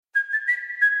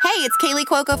Hey, it's Kaylee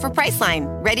Cuoco for Priceline.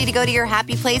 Ready to go to your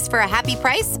happy place for a happy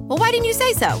price? Well, why didn't you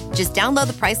say so? Just download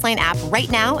the Priceline app right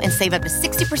now and save up to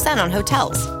 60% on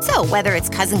hotels. So whether it's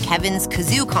Cousin Kevin's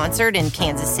Kazoo Concert in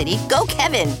Kansas City, go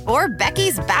Kevin, or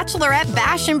Becky's Bachelorette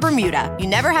Bash in Bermuda, you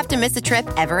never have to miss a trip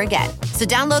ever again. So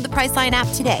download the Priceline app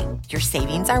today. Your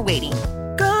savings are waiting.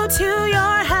 Go to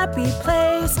your happy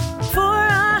place for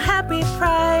a happy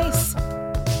price.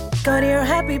 Go to your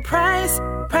happy price,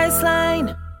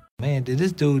 Priceline. Man, did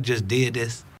this dude just did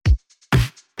this?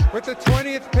 With the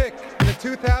 20th pick in the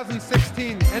 2016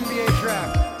 NBA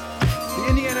Draft, the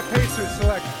Indiana Pacers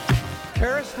select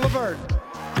Karis LeVert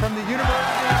from the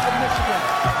University of Michigan.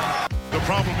 The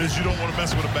problem is you don't want to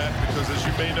mess with a bat because, as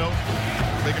you may know,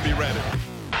 they can be ratted.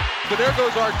 So there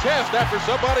goes Artest after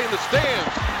somebody in the stands.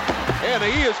 And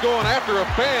he is going after a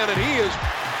fan, and he is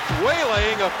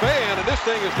waylaying a fan, and this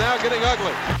thing is now getting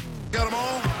ugly. Got them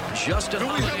all? Justin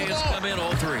Holiday has come in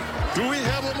all three. Do we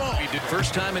have them all? He did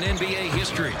first time in NBA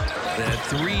history that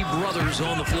three brothers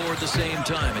on the floor at the same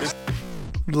time.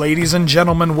 Ladies and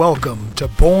gentlemen, welcome to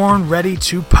Born Ready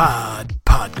to Pod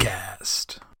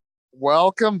podcast.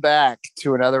 Welcome back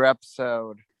to another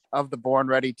episode of the Born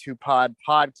Ready to Pod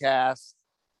podcast.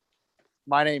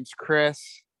 My name's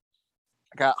Chris.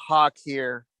 I got Hawk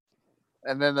here,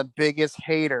 and then the biggest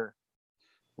hater,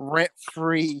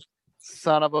 rent-free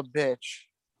son of a bitch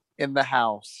in the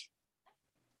house.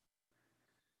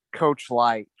 Coach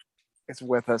Light is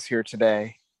with us here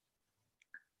today.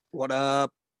 What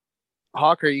up?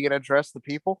 Hawk, are you going to address the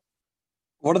people?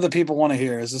 What do the people want to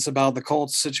hear? Is this about the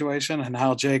Colts situation and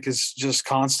how Jake is just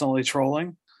constantly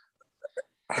trolling?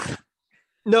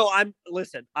 No,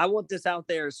 listen, I want this out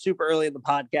there super early in the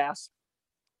podcast.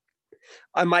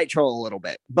 I might troll a little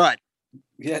bit, but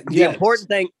the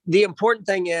important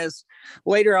thing is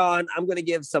later on, I'm going to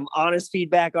give some honest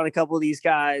feedback on a couple of these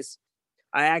guys.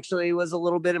 I actually was a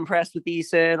little bit impressed with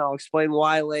Eason. I'll explain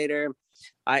why later.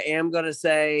 I am going to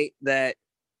say that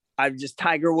I'm just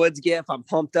Tiger Woods gif. I'm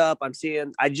pumped up.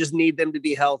 I just need them to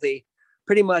be healthy.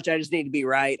 Pretty much, I just need to be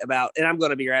right about, and I'm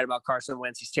going to be right about Carson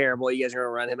Wentz. He's terrible. You guys are going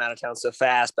to run him out of town so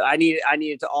fast, but I need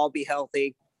it to all be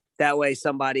healthy. That way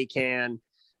somebody can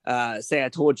say I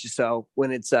told you so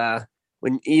when it's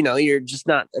when you're just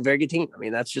not a very good team. I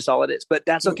mean, that's just all it is, but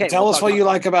that's okay. Tell us what you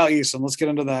like about Eason. Let's get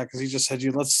into that because he just said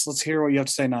let's hear what you have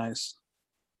to say. Nice.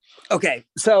 Okay,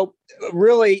 so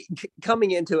really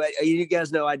coming into it, you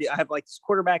guys know I have like this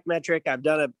quarterback metric. I've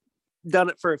done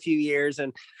it for a few years,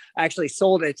 and I actually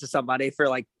sold it to somebody for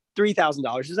like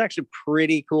 $3,000. It's actually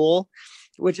pretty cool,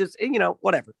 which is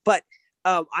whatever. But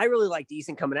I really liked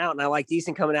Eason coming out, and I liked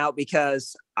Eason coming out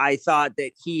because I thought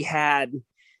that he had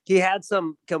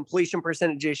some completion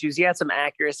percentage issues. He had some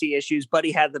accuracy issues, but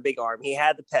he had the big arm. He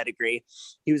had the pedigree.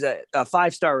 He was a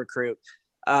 5-star recruit.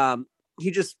 He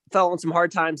just fell on some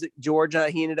hard times at Georgia.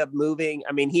 He ended up moving.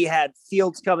 I mean, he had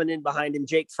Fields coming in behind him,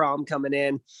 Jake Fromm coming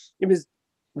in. It was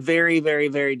very, very,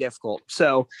 very difficult.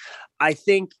 So I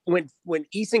think when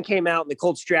Eason came out and the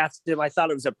Colts drafted him, I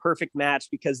thought it was a perfect match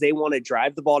because they want to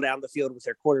drive the ball down the field with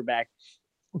their quarterback.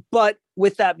 But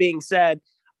with that being said,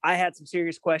 I had some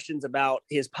serious questions about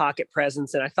his pocket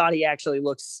presence, and I thought he actually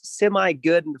looks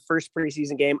semi-good in the first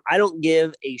preseason game. I don't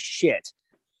give a shit.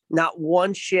 Not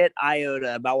one shit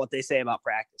iota about what they say about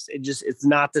practice. It's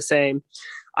not the same.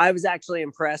 I was actually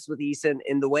impressed with Eason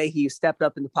in the way he stepped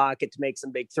up in the pocket to make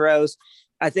some big throws.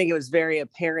 I think it was very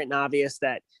apparent and obvious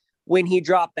that when he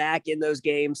dropped back in those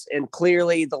games, and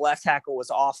clearly the left tackle was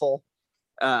awful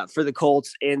for the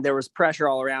Colts, and there was pressure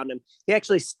all around him, he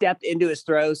actually stepped into his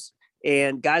throws,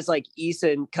 and guys like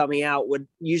Eason coming out would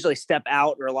usually step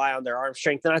out and rely on their arm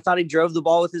strength. And I thought he drove the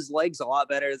ball with his legs a lot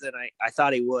better than I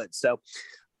thought he would. So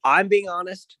I'm being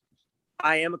honest.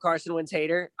 I am a Carson Wentz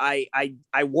hater. I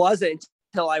wasn't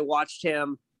until I watched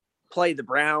him play the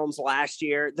Browns last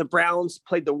year. The Browns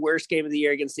played the worst game of the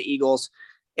year against the Eagles,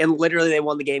 and literally they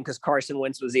won the game because Carson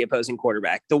Wentz was the opposing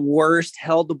quarterback. The worst,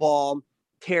 held the ball,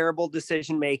 terrible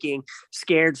decision-making,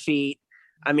 scared feet.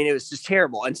 I mean, it was just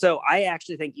terrible. And so I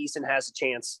actually think Eason has a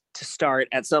chance to start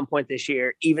at some point this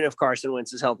year, even if Carson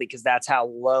Wentz is healthy, because that's how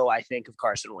low I think of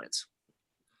Carson Wentz.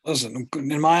 Listen,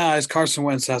 in my eyes, Carson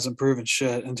Wentz hasn't proven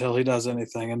shit until he does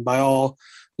anything. And by all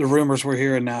the rumors we're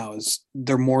hearing now is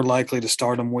they're more likely to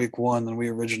start him week 1 than we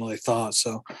originally thought.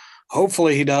 So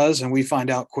hopefully he does, and we find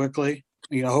out quickly.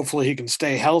 Hopefully he can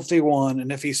stay healthy, one.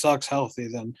 And if he sucks healthy,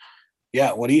 then,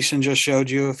 yeah, what Eason just showed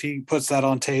you, if he puts that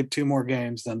on tape 2 more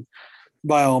games, then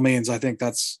by all means, I think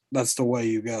that's the way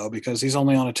you go because he's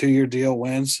only on a 2-year deal,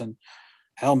 Wentz, and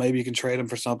hell, maybe you can trade him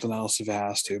for something else if it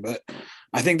has to. But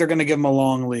I think they're going to give him a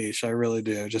long leash. I really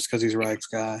do, just because he's Reich's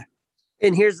guy.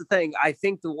 And here's the thing. I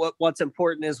think what's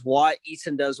important is what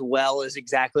Eason does well is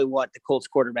exactly what the Colts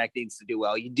quarterback needs to do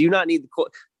well. You do not need the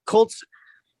Colts,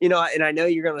 and I know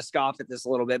you're going to scoff at this a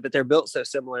little bit, but they're built so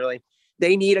similarly.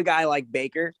 They need a guy like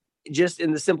Baker, just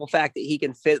in the simple fact that he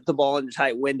can fit the ball into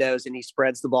tight windows and he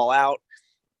spreads the ball out.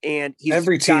 And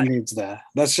every team needs that.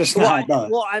 That's just not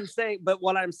done. Well,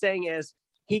 what I'm saying is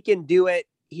he can do it.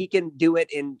 He can do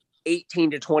it in 18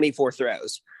 to 24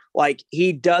 throws. Like,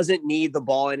 he doesn't need the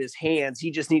ball in his hands. He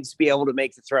just needs to be able to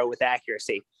make the throw with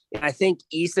accuracy. And I think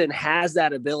Eason has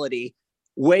that ability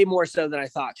way more so than I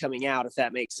thought coming out, if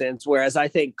that makes sense. Whereas I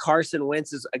think Carson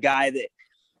Wentz is a guy that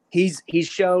he's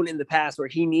shown in the past where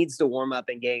he needs to warm up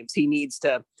in games. He needs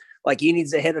to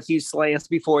hit a few slants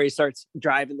before he starts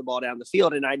driving the ball down the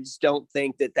field. And I just don't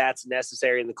think that that's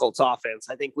necessary in the Colts offense.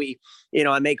 I think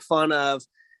I make fun of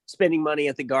spending money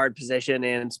at the guard position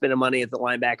and spending money at the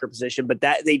linebacker position, but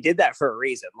that they did that for a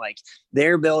reason. Like,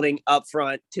 they're building up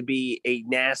front to be a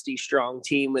nasty, strong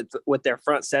team with their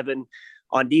front seven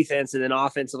on defense, and then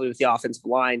offensively with the offensive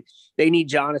line. They need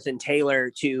Jonathan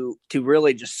Taylor to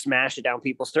really just smash it down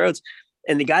people's throats.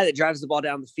 And the guy that drives the ball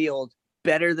down the field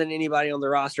better than anybody on the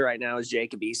roster right now is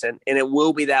Jacob Eason. And it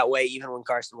will be that way even when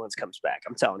Carson Wentz comes back.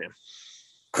 I'm telling you.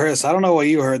 Chris, I don't know what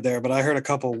you heard there, but I heard a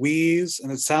couple wheeze,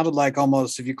 and it sounded like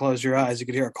almost if you close your eyes, you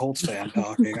could hear a Colts fan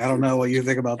talking. I don't know what you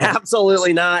think about that.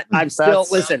 Absolutely not.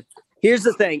 Listen, here's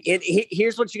the thing.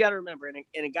 Here's what you got to remember. And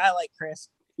a guy like Chris,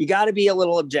 you got to be a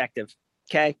little objective.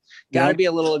 Okay. Got to be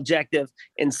a little objective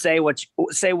and say what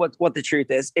the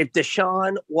truth is. If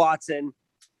Deshaun Watson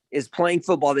is playing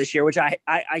football this year, which I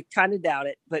kind of doubt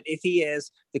it, but if he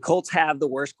is, the Colts have the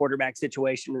worst quarterback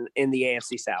situation in the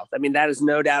AFC South. I mean, that is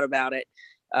no doubt about it.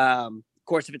 Of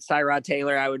course, if it's Tyrod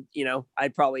Taylor, I would,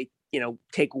 I'd probably,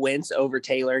 take Wentz over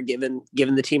Taylor given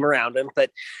the team around him.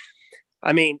 But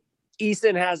I mean,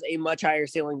 Easton has a much higher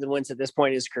ceiling than Wentz at this point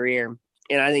in his career.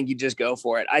 And I think you just go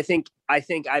for it. I think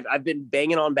I've been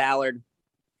banging on Ballard.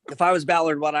 If I was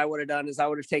Ballard, what I would have done is I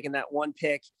would have taken that one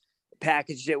pick,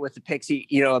 packaged it with the picks,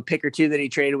 a pick or two that he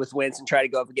traded with Wentz, and try to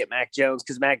go up and get Mac Jones,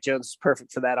 because Mac Jones is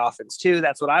perfect for that offense too.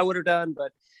 That's what I would have done.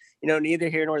 But, neither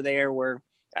here nor there.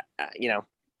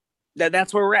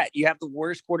 That's where we're at. You have the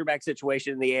worst quarterback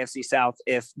situation in the AFC South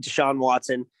if Deshaun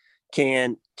Watson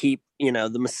can keep,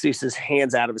 the masseuse's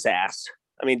hands out of his ass.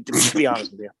 I mean, to be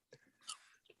honest with you.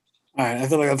 All right. I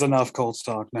feel like that's enough Colts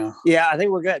talk now. Yeah, I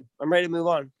think we're good. I'm ready to move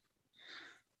on.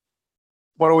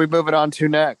 What are we moving on to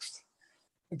next?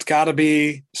 It's got to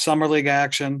be Summer League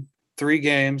action. 3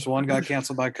 games. 1 got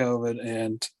canceled by COVID.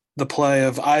 And the play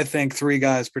of, I think, 3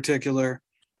 guys particular,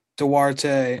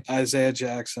 Duarte, Isaiah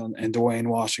Jackson, and Dwayne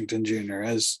Washington Jr.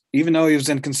 Even though he was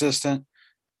inconsistent,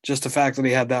 just the fact that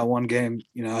he had that 1 game,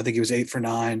 I think he was 8 for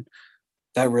 9.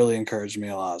 That really encouraged me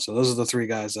a lot. So those are the 3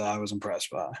 guys that I was impressed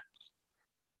by.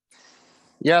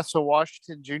 Yeah, so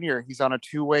Washington Jr., he's on a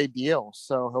 2-way deal.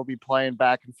 So he'll be playing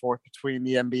back and forth between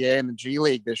the NBA and the G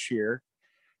League this year.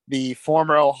 The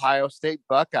former Ohio State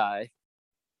Buckeye,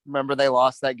 remember they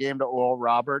lost that game to Oral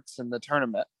Roberts in the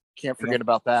tournament. Can't forget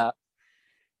about that.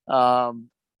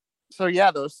 So yeah,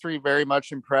 those 3 very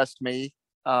much impressed me.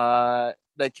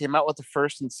 They came out with the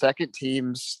first and second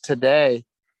teams today.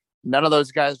 None of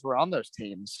those guys were on those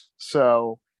teams.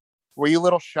 So were you a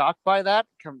little shocked by that?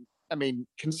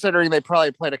 Considering they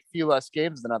probably played a few less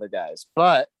games than other guys,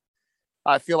 but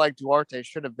I feel like Duarte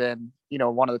should have been,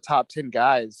 one of the top 10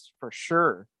 guys for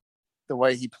sure. The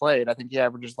way he played, I think he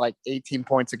averages like 18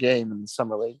 points a game in the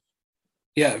Summer League.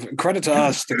 Yeah, credit to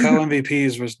us. The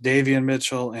co-MVPs was Davian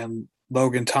Mitchell and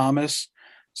Logan Thomas.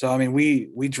 So, we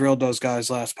drilled those guys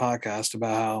last podcast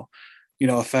about how,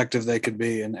 effective they could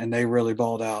be, and they really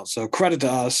balled out. So credit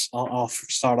to us. I'll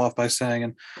start off by saying,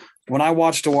 and when I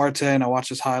watched Duarte and I watched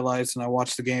his highlights and I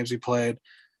watched the games he played,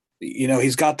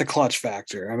 he's got the clutch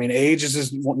factor. Age is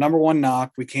his number 1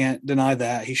 knock. We can't deny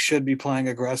that. He should be playing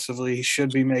aggressively. He should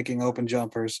be making open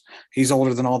jumpers. He's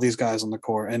older than all these guys on the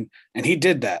court. And he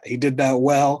did that. He did that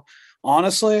well.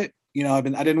 Honestly, I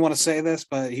didn't want to say this,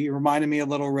 but he reminded me a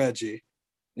little Reggie.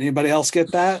 Anybody else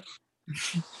get that?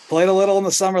 Played a little in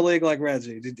the Summer League like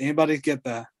Reggie. Did anybody get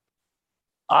that?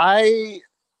 I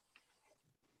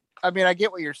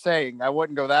get what you're saying. I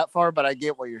wouldn't go that far, but I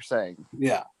get what you're saying.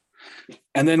 Yeah.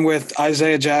 And then with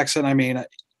Isaiah Jackson,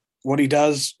 what he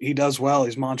does well.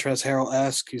 He's Montrezl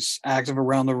Harrell-esque. He's active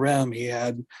around the rim. He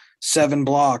had 7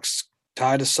 blocks,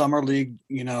 tied a Summer League,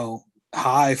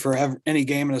 high for any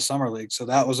game in a Summer League. So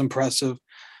that was impressive.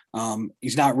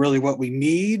 He's not really what we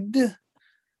need,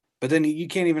 but then you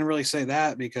can't even really say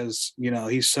that because,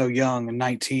 he's so young and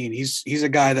 19. He's a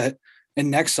guy that in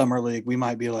next summer league, we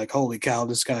might be like, holy cow,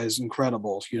 this guy is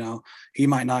incredible. He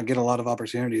might not get a lot of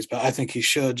opportunities, but I think he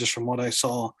should, just from what I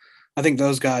saw. I think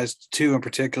those guys, two in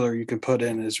particular, you can put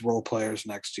in as role players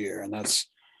next year. And that's,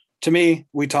 to me,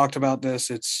 we talked about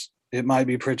this. It might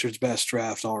be Pritchard's best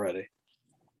draft already.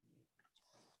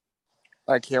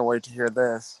 I can't wait to hear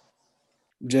this.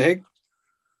 Jake?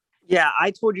 Yeah,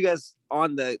 I told you guys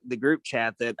on the group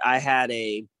chat that I had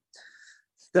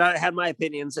my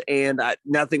opinions and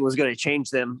nothing was going to change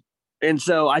them. And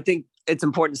so I think it's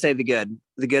important to say the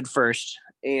good first.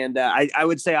 And I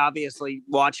would say, obviously,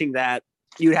 watching that,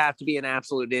 you'd have to be an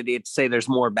absolute idiot to say there's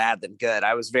more bad than good.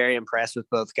 I was very impressed with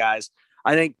both guys.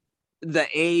 I think the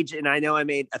age, and I know I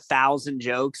made 1,000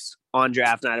 jokes on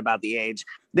draft night about the age.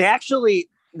 They actually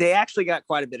got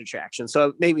quite a bit of traction. So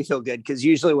it made me feel good, because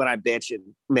usually when I bitch and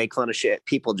make fun of shit,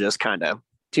 people just kind of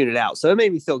tune it out. So it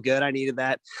made me feel good. I needed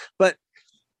that. But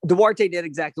Duarte did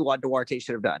exactly what Duarte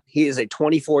should have done. He is a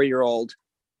 24-year-old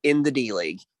in the D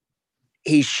League.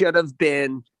 He should have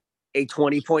been a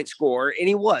 20-point scorer, and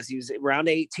he was. He was around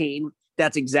 18.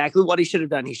 That's exactly what he should have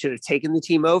done. He should have taken the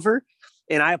team over,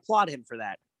 and I applaud him for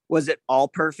that. Was it all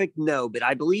perfect? No, but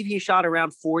I believe he shot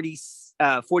around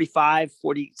 45,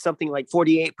 40, something like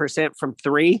 48% from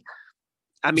three.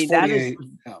 I mean, that is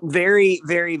very,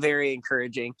 very, very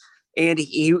encouraging. And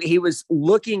he was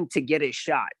looking to get his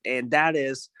shot. And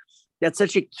that's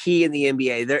such a key in the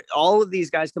NBA. All of these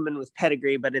guys come in with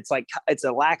pedigree, but it's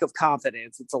a lack of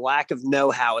confidence. It's a lack of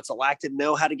know-how. It's a lack to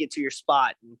know how to get to your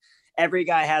spot. And every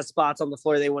guy has spots on the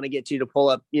floor they want to get to pull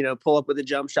up with a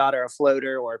jump shot or a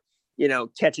floater or,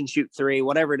 catch and shoot three,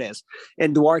 whatever it is.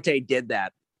 And Duarte did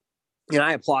that. And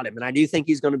I applaud him. And I do think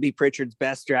he's going to be Pritchard's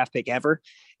best draft pick ever.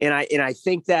 And I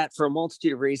think that for a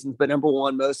multitude of reasons, but number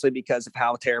one, mostly because of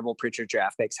how terrible Pritchard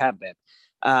draft picks have been.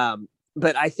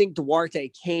 But I think Duarte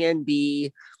can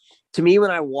be, to me, when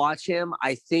I watch him,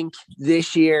 I think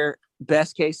this year,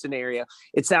 best case scenario,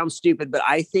 it sounds stupid, but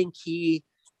I think he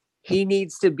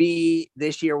needs to be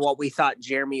this year what we thought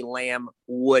Jeremy Lamb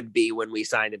would be when we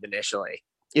signed him initially,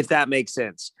 if that makes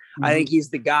sense. Mm-hmm. I think he's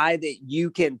the guy that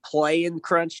you can play in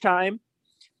crunch time.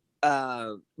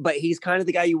 But he's kind of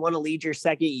the guy you want to lead your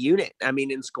second unit. I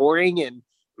mean, in scoring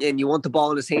and you want the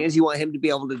ball in his hands, you want him to be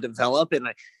able to develop. And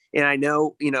I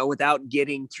know, without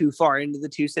getting too far into the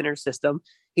two center system,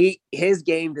 his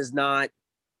game does not,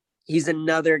 he's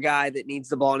another guy that needs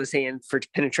the ball in his hand for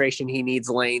penetration. He needs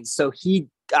lanes. So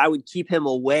I would keep him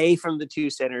away from the two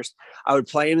centers. I would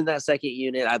play him in that second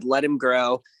unit. I'd let him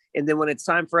grow. And then when it's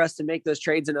time for us to make those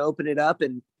trades and open it up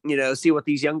and, see what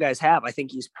these young guys have, I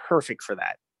think he's perfect for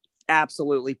that.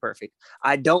 Absolutely perfect.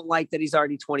 I don't like that he's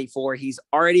already 24. He's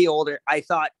already older. I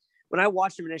thought when I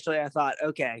watched him initially, I thought,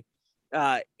 okay,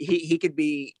 he could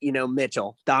be,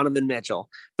 Donovan Mitchell,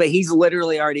 but he's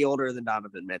literally already older than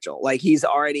Donovan Mitchell. Like he's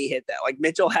already hit that. Like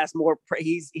Mitchell has more,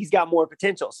 he's got more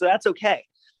potential. So that's okay.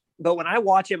 But when I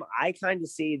watch him, I kind of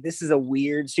see, this is a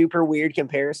super weird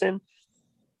comparison.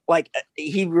 Like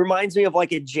he reminds me of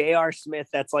like a J.R. Smith.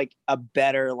 That's like a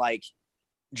better, like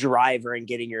driver and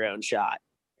getting your own shot.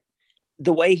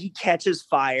 The way he catches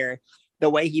fire, the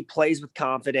way he plays with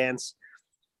confidence.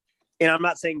 And I'm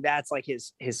not saying that's like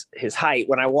his height.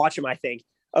 When I watch him, I think,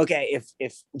 okay,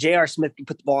 if J.R. Smith can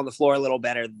put the ball on the floor a little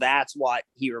better, that's what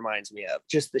he reminds me of.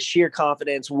 Just the sheer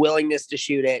confidence, willingness to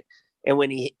shoot it. And when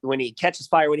he catches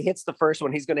fire, when he hits the first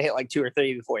one, he's going to hit like 2 or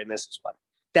 3 before he misses one.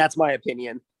 That's my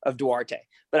opinion of Duarte.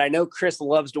 But I know Chris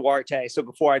loves Duarte. So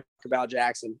before I talk about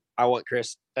Jackson, I want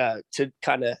Chris to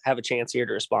kind of have a chance here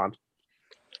to respond.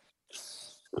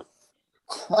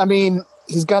 I mean,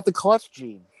 he's got the clutch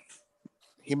gene.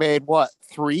 He made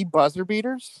 3 buzzer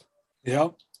beaters?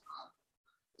 Yep.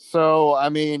 So, I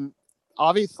mean,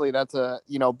 obviously that's a,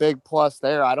 big plus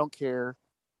there. I don't care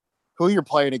who you're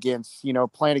playing against,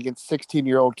 playing against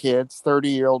 16-year-old kids,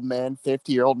 30-year-old men,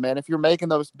 50-year-old men. If you're making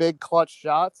those big clutch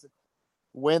shots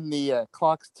when the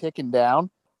clock's ticking down,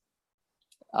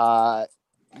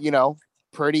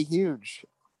 pretty huge.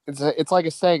 It's like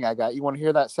a saying I got. You want to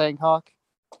hear that saying, Hawk?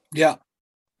 Yeah.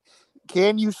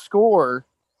 Can you score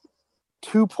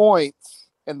 2 points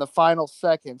in the final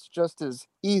seconds just as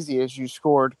easy as you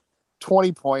scored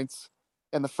 20 points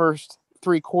in the first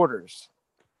 3 quarters?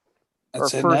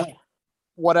 That's or first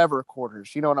whatever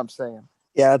quarters. You know what I'm saying?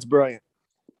 Yeah, that's brilliant.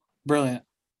 Brilliant.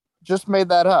 Just made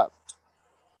that up.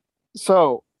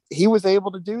 So he was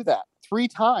able to do that 3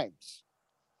 times.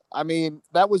 I mean,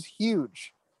 that was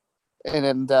huge.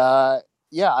 And I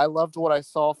loved what I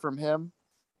saw from him.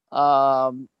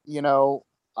 I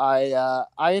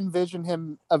envision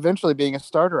him eventually being a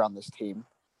starter on this team.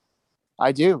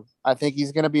 I do. I think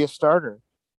he's going to be a starter.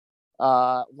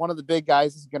 One of the big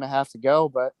guys is going to have to go,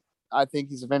 but I think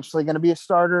he's eventually going to be a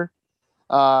starter.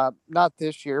 Not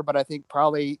this year, but I think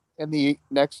probably in the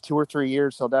next 2 or 3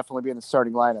 years, he'll definitely be in the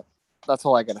starting lineup. That's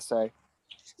all I got to say.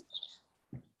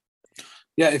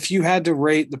 Yeah, if you had to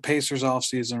rate the Pacers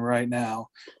offseason right now,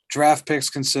 draft picks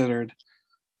considered,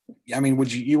 I mean,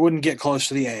 you wouldn't get close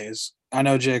to the A's. I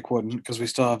know Jake wouldn't because we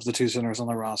still have the 2 centers on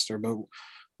the roster, but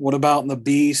what about in the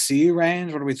B, C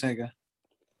range? What are we thinking?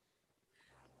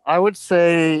 I would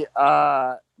say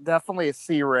definitely a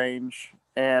C range.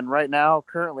 And right now,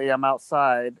 currently, I'm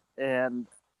outside, and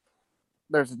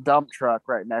there's a dump truck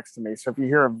right next to me. So if you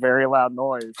hear a very loud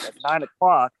noise at 9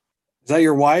 o'clock. Is that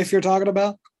your wife you're talking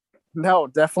about? No,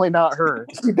 definitely not her.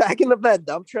 You backing up that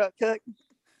dump truck, Cook?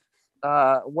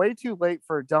 Way too late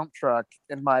for a dump truck,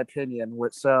 in my opinion.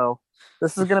 So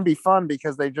this is going to be fun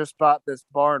because they just bought this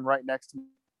barn right next to me.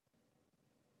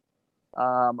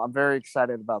 I'm very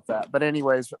excited about that. But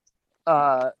anyways,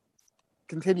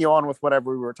 continue on with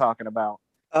whatever we were talking about.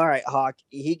 All right, Hawk.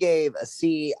 He gave a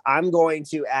C. I'm going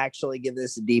to actually give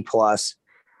this a D+.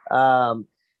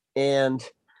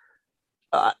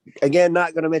 Again,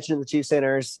 not going to mention the 2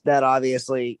 centers. That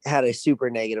obviously had a super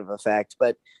negative effect.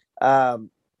 But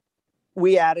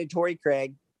we added Torrey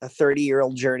Craig, a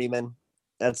 30-year-old journeyman.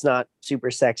 That's not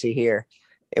super sexy here.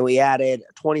 And we added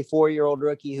a 24-year-old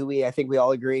rookie who I think we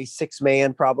all agree,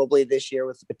 6-man probably this year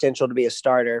with the potential to be a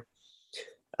starter.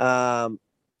 But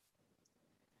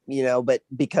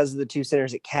because of the 2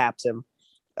 centers, it caps him.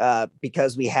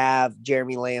 Because we have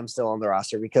Jeremy Lamb still on the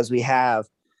roster, because we have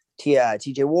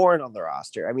TJ Warren on the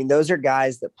roster. I mean, those are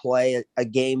guys that play a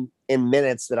game in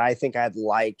minutes that I think I'd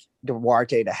like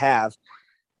Duarte to have.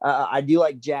 I do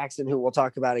like Jackson, who we'll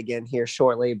talk about again here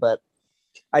shortly, but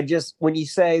when you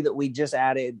say that we just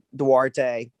added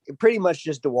Duarte, pretty much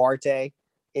just Duarte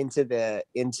into the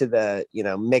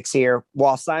mix here,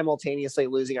 while simultaneously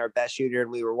losing our best shooter,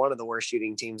 and we were one of the worst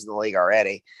shooting teams in the league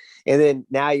already. And then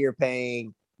now you're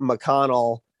paying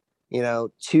McConnell,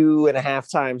 2.5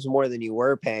 times more than you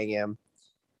were paying him.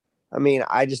 I mean,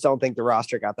 I just don't think the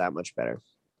roster got that much better.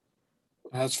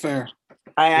 That's fair.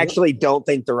 I actually don't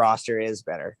think the roster is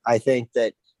better. I think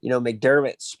that,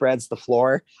 McDermott spreads the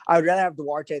floor. I would rather have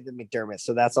Duarte than McDermott.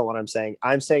 So that's not what I'm saying.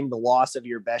 I'm saying the loss of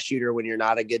your best shooter when you're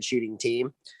not a good shooting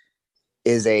team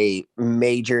is a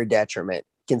major detriment,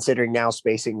 considering now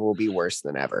spacing will be worse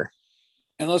than ever.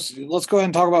 And let's go ahead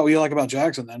and talk about what you like about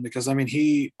Jackson then, because I mean,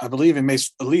 I believe he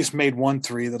at least made 1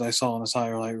 3 that I saw in his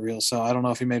highlight reel. So I don't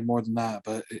know if he made more than that,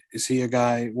 but is he a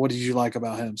guy? What did you like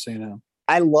about him, seeing him?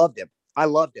 I loved him.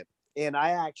 And I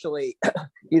actually,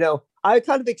 I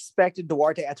kind of expected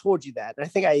Duarte. I told you that. And I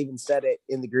think I even said it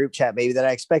in the group chat, maybe, that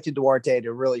I expected Duarte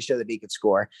to really show that he could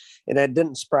score. And it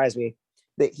didn't surprise me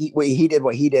that he did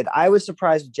what he did. I was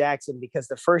surprised with Jackson because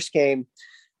the first game,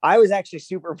 I was actually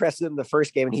super impressed with him the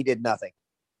first game, and he did nothing.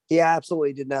 He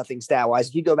absolutely did nothing stat-wise.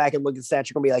 If you go back and look at stats,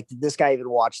 you're going to be like, did this guy even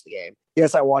watch the game?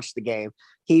 Yes, I watched the game.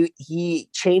 He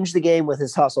changed the game with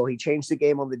his hustle. He changed the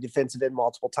game on the defensive end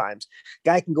multiple times.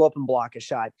 Guy can go up and block a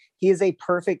shot. He is a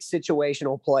perfect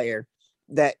situational player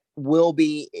that will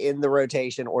be in the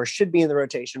rotation, or should be in the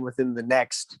rotation, within the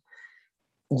next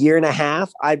year and a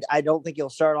half. I don't think he'll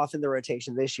start off in the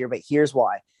rotation this year, but here's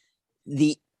why.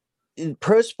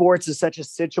 Pro sports is such a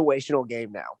situational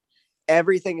game now.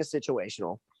 Everything is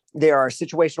situational. There are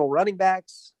situational running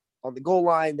backs on the goal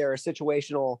line. There are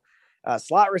situational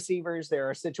slot receivers. There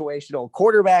are situational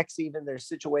quarterbacks. Even there's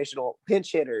situational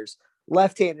pinch hitters,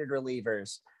 left-handed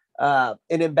relievers. And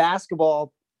in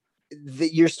basketball,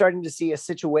 you're starting to see a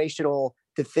situational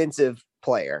defensive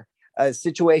player, a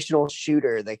situational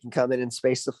shooter that can come in and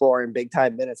space the floor in big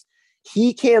time minutes.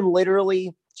 He can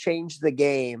literally change the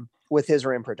game with his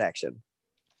rim protection.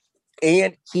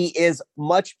 And he is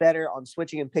much better on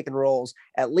switching and pick and rolls,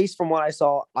 at least from what I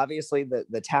saw. Obviously,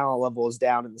 the talent level is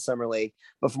down in the summer league,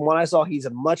 but from what I saw, he's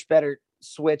a much better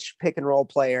switch pick and roll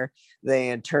player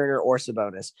than Turner or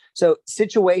Sabonis. So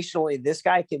situationally, this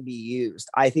guy can be used.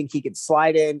 I think he could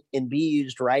slide in and be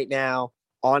used right now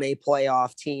on a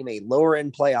playoff team, a lower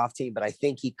end playoff team, but I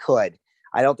think he could.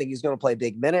 I don't think he's going to play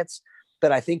big minutes,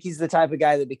 but I think he's the type of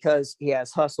guy that, because he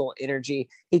has hustle, energy,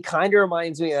 he kind of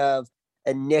reminds me of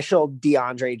initial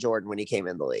DeAndre Jordan when he came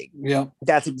in the league. Yeah,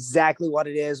 that's exactly what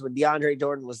it is. When DeAndre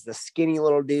Jordan was the skinny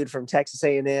little dude from Texas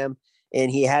A&M, and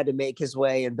he had to make his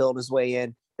way and build his way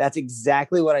in. That's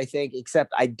exactly what I think,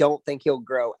 except I don't think he'll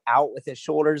grow out with his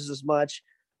shoulders as much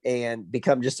and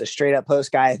become just a straight up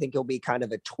post guy. I think he'll be kind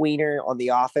of a tweener on the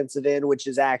offensive end, which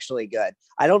is actually good.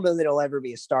 I don't know that he'll ever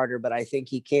be a starter, but I think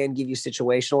he can give you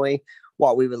situationally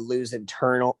what we would lose in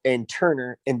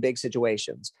Turner in big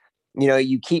situations.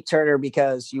 You keep Turner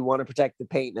because you want to protect the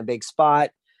paint in a big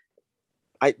spot.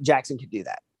 Jackson could do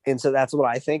that. And so that's what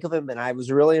I think of him. And I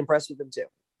was really impressed with him too.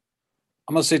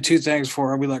 I'm going to say two things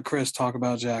before we let Chris talk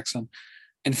about Jackson.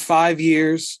 In 5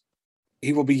 years,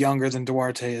 he will be younger than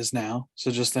Duarte is now.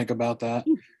 So just think about that.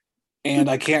 And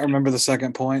I can't remember the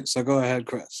second point. So go ahead,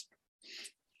 Chris.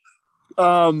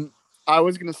 I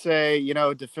was going to say,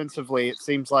 defensively, it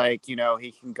seems like, he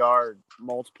can guard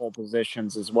multiple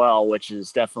positions as well, which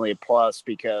is definitely a plus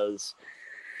because,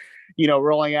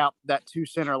 rolling out that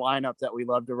 2-center lineup that we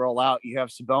love to roll out, you have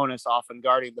Sabonis often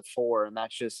guarding the 4, and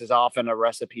that's just as often a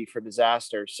recipe for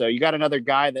disaster. So you got another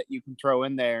guy that you can throw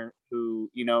in there who,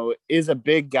 is a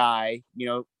big guy.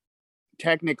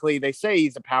 Technically they say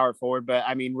he's a power forward, but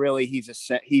I mean, really,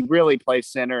 he really plays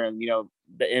center and,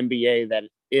 the NBA that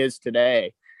is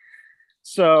today.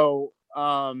 So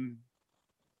I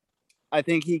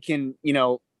think he can,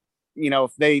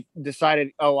 if they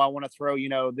decided, I want to throw,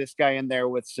 this guy in there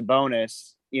with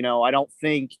Sabonis,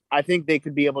 I think they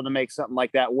could be able to make something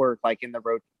like that work, like in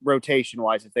the rotation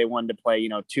wise, if they wanted to play,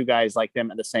 2 guys like them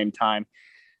at the same time.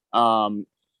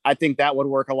 I think that would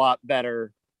work a lot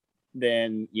better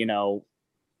than,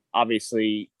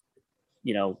 obviously,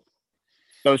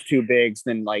 those 2 bigs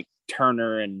than like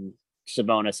Turner and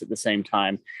Sabonis at the same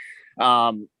time.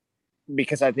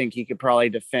 Because I think he could probably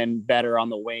defend better on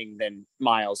the wing than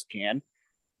Miles can.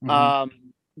 But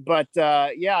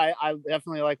I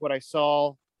definitely like what I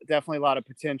saw. Definitely a lot of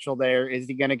potential there. Is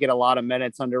he going to get a lot of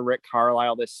minutes under Rick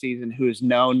Carlisle this season, who is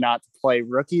known not to play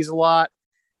rookies a lot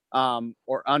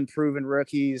or unproven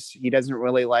rookies? He doesn't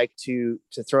really like to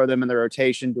throw them in the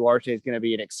rotation. Duarte is going to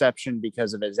be an exception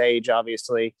because of his age,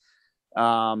 obviously.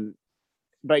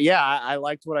 But yeah, I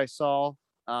liked what I saw.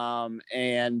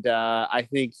 And I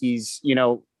think he's,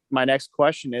 my next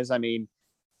question is, I mean,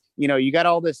 you got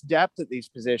all this depth at these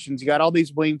positions. You got all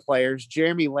these wing players.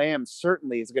 Jeremy Lamb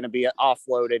certainly is going to be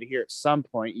offloaded here at some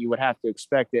point. You would have to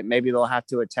expect it. Maybe they'll have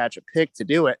to attach a pick to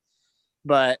do it.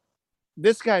 But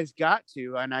this guy's got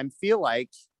to, and I feel like,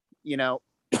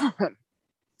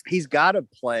 he's got to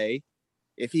play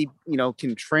if he,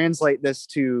 can translate this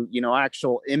to,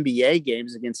 actual NBA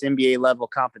games against NBA level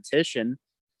competition.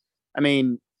 I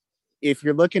mean, if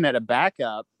you're looking at a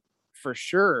backup, for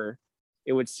sure,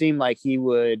 it would seem like he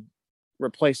would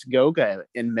replace Goga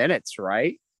in minutes,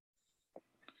 right?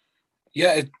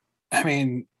 Yeah,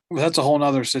 that's a whole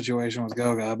nother situation with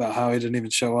Goga about how he didn't even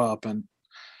show up. And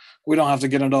we don't have to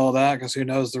get into all that because who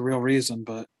knows the real reason.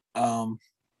 But, from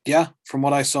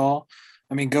what I saw,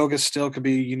 Goga still could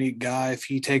be a unique guy. If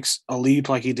he takes a leap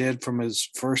like he did from his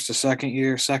first to second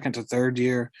year, second to third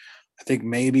year, I think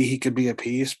maybe he could be a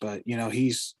piece, but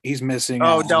he's missing.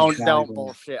 Oh, don't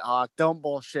bullshit, Hawk. Don't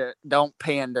bullshit. Don't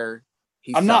pander.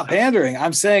 I'm not pandering.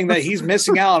 I'm saying that he's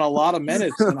missing out on a lot of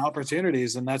minutes and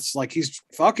opportunities, and that's like he's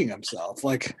fucking himself.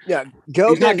 Like, yeah,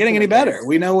 he's not getting any better.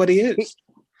 We know what he is.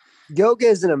 Goga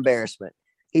is an embarrassment.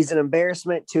 He's an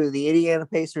embarrassment to the Indiana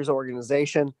Pacers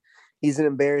organization. He's an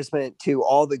embarrassment to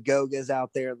all the Gogas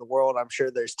out there in the world. I'm sure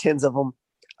there's tens of them.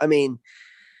 I mean,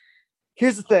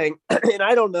 here's the thing, and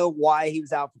I don't know why he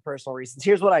was out for personal reasons.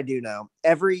 Here's what I do know.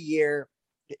 Every year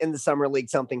in the summer league,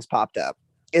 something's popped up.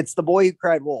 It's the boy who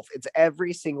cried wolf. It's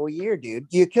every single year, dude.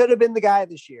 You could have been the guy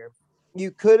this year.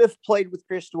 You could have played with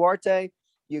Chris Duarte.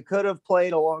 You could have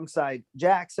played alongside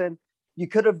Jackson. You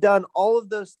could have done all of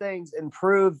those things and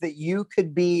proved that you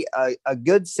could be a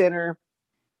good center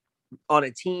on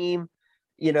a team,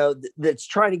 that's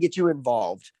trying to get you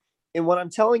involved. And what I'm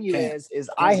telling you is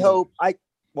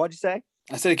what'd you say?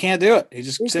 I said he can't do it. He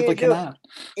just simply cannot.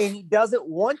 And he doesn't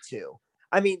want to.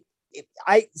 I mean,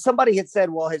 somebody had said,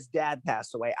 well, his dad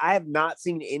passed away. I have not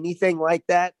seen anything like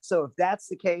that. So if that's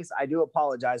the case, I do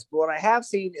apologize. But what I have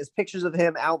seen is pictures of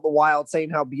him out in the wild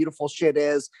saying how beautiful shit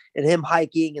is and him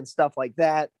hiking and stuff like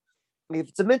that. If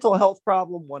it's a mental health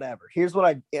problem, whatever. Here's what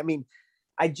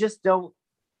I just don't,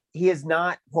 he has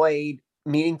not played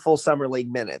meaningful summer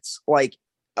league minutes. Like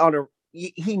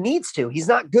he needs to. He's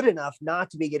not good enough not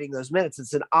to be getting those minutes.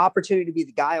 It's an opportunity to be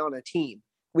the guy on a team.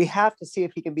 We have to see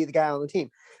if he can be the guy on the team.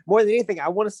 More than anything, I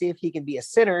want to see if he can be a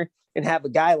center and have a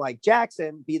guy like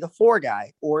Jackson be the 4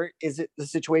 guy. Or is it the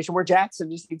situation where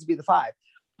Jackson just needs to be the 5?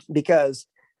 Because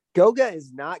Goga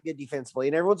is not good defensively.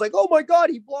 And everyone's like, oh my God,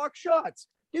 he blocks shots.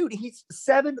 Dude, he's a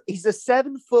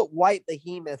 7-foot white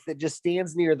behemoth that just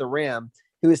stands near the rim,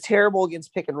 who is terrible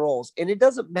against pick and rolls. And it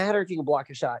doesn't matter if you can block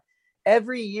a shot.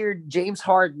 Every year, James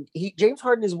Harden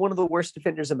is one of the worst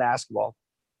defenders in basketball.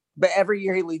 But every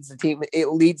year he leads the team. It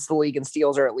leads the league in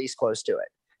steals or at least close to it.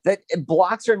 That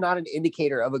blocks are not an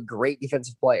indicator of a great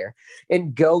defensive player.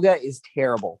 And Goga is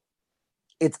terrible.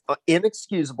 It's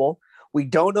inexcusable. We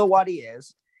don't know what he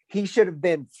is. he should have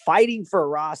been fighting for a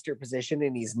roster position,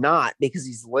 and he's not because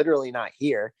he's literally not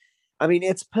here. I mean,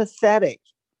 it's pathetic.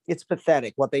 It's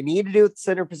pathetic. What they need to do at the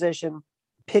center position,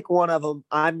 pick one of them.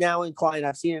 I'm now inclined.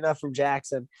 I've seen enough from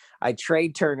Jackson. I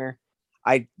trade Turner.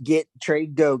 I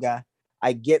trade Goga.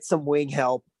 I get some wing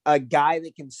help, a guy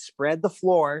that can spread the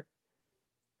floor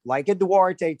like a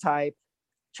Duarte type,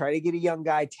 try to get a young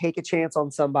guy, take a chance on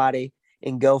somebody,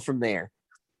 and go from there.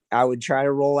 I would try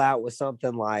to roll out with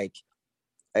something like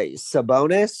a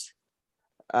Sabonis,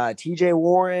 TJ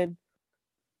Warren.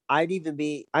 I'd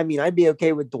be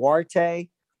okay with Duarte.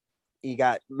 You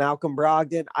got Malcolm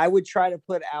Brogdon. I would try to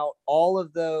put out all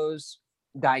of those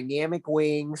dynamic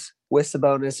wings with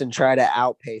Sabonis and try to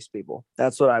outpace people.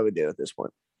 That's what I would do at this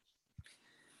point.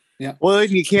 Yeah. Well,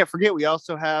 you can't forget, we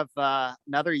also have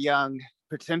another young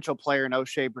potential player in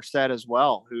O'Shea Brissett as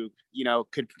well, who,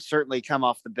 could certainly come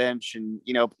off the bench, and,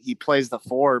 he plays the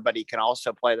 4, but he can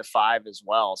also play the 5 as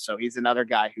well. So he's another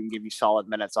guy who can give you solid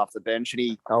minutes off the bench.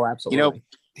 And absolutely.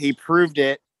 He proved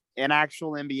it in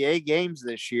actual NBA games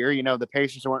this year. The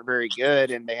Pacers weren't very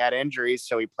good and they had injuries,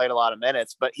 so he played a lot of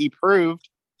minutes, but he proved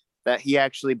that he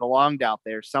actually belonged out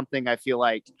there. Something I feel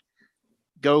like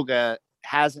Goga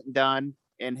hasn't done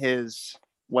in his,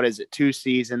 2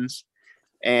 seasons.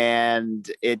 And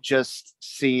it just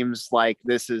seems like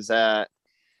this is I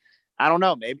don't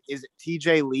know, maybe is it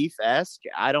TJ Leaf-esque?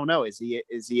 I don't know. Is he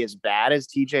as bad as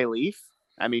TJ Leaf?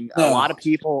 I mean, a lot of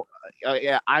people,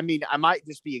 I might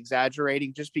just be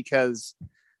exaggerating just because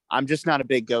I'm just not a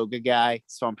big Goga guy.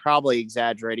 So I'm probably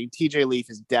exaggerating. TJ Leaf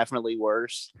is definitely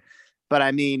worse, but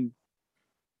I mean,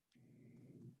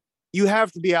 you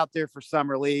have to be out there for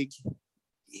summer league.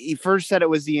 He first said it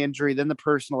was the injury, then the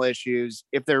personal issues.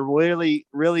 If there really,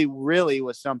 really, really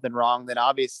was something wrong, then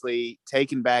obviously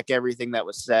taking back everything that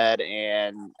was said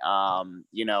and,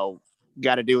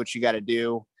 got to do what you got to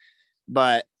do.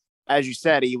 But as you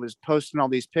said, he was posting all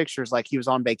these pictures like he was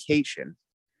on vacation.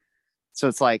 So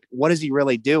it's like, what is he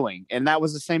really doing? And that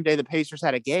was the same day the Pacers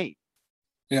had a game.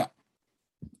 Yeah.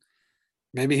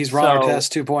 Maybe he's Ron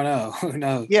Artest 2.0. Who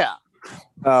knows? Yeah.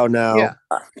 Oh, no. Yeah.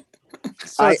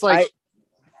 So it's like,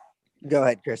 go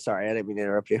ahead, Chris. Sorry, I didn't mean to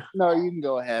interrupt you. No, you can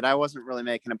go ahead. I wasn't really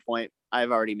making a point.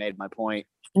 I've already made my point.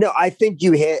 No, I think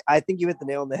you hit the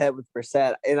nail on the head with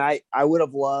Brissett. And I would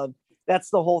have loved,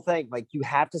 that's the whole thing. Like, you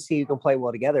have to see who can play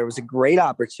well together. It was a great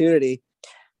opportunity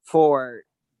for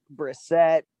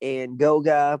Brissett and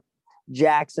Goga,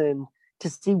 Jackson, to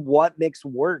see what mix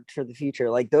worked for the future.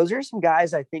 Like, those are some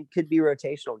guys I think could be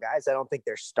rotational guys. I don't think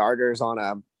they're starters on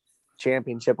a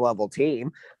championship level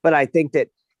team, but I think that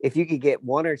if you could get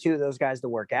 1 or 2 of those guys to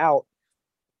work out,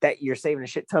 that you're saving a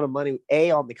shit ton of money, A,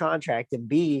 on the contract, and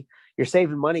B, you're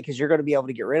saving money because you're going to be able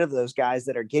to get rid of those guys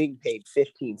that are getting paid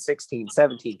 $15, $16,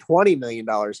 $17, $20 million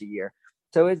a year.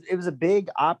 So it was a big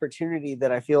opportunity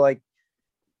that I feel like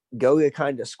Goga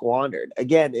kind of squandered.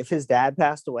 Again, if his dad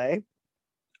passed away,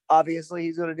 obviously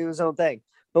he's going to do his own thing.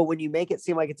 But when you make it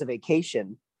seem like it's a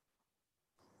vacation,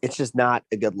 it's just not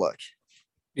a good look.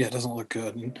 Yeah, it doesn't look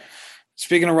good. And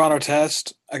speaking of Ron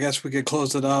Artest, I guess we could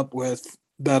close it up with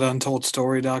that Untold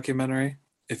Story documentary,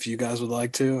 if you guys would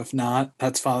like to. If not,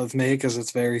 that's fine with me because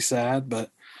it's very sad.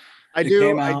 But I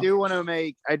do want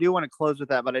to close with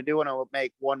that, but I do want to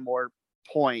make one more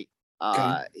point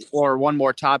or one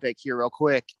more topic here real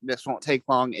quick. This won't take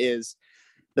long. Is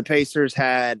the Pacers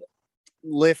had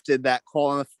lifted that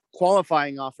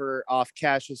qualifying offer off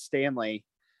Cassius Stanley.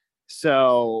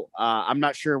 So I'm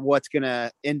not sure what's going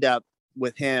to end up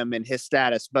with him and his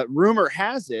status, but rumor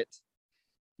has it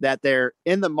that they're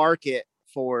in the market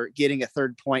for getting a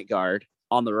third point guard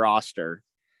on the roster.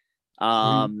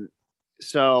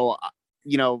 So,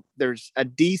 there's a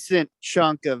decent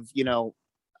chunk of,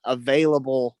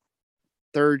 available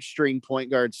third string point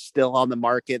guards still on the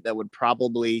market that would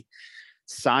probably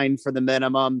sign for the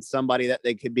minimum, somebody that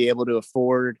they could be able to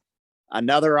afford.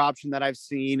 Another option that I've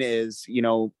seen is,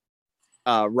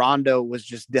 Rondo was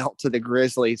just dealt to the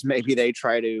Grizzlies. Maybe they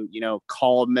try to,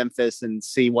 call Memphis and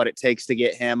see what it takes to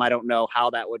get him. I don't know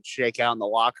how that would shake out in the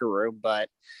locker room, but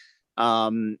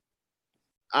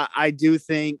I do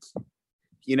think,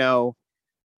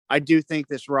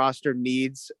 this roster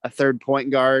needs a third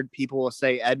point guard. People will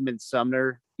say Edmund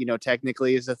Sumner,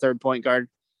 technically is a third point guard.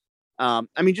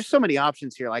 Just so many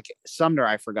options here. Like Sumner,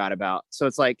 I forgot about. So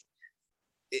it's like,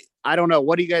 I don't know.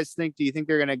 What do you guys think? Do you think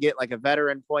they're going to get like a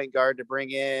veteran point guard to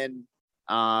bring in?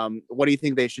 What do you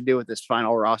think they should do with this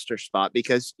final roster spot?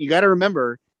 Because you got to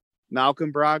remember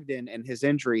Malcolm Brogdon and his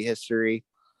injury history.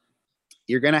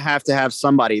 You're going to have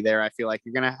somebody there. I feel like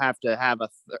you're going to have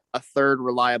a third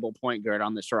reliable point guard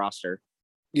on this roster.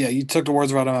 Yeah, you took the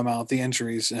words right out of my mouth, the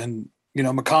injuries. And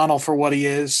McConnell for what he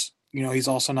is, he's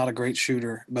also not a great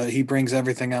shooter, but he brings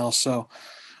everything else. So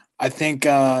I think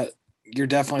you're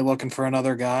definitely looking for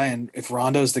another guy. And if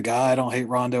Rondo's the guy, I don't hate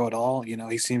Rondo at all.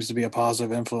 He seems to be a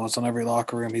positive influence on every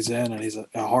locker room he's in, and he's a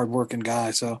hardworking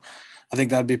guy. So I think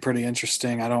that'd be pretty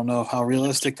interesting. I don't know how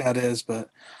realistic that is, but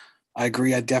I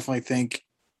agree. I definitely think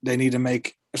they need to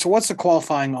make. So what's the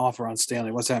qualifying offer on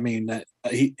Stanley? What's that mean? That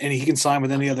he can sign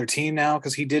with any other team now?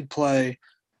 Because he did play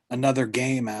another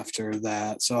game after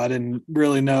that. So I didn't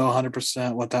really know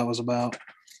 100% what that was about.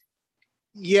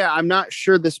 Yeah, I'm not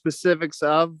sure the specifics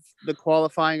of the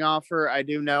qualifying offer. I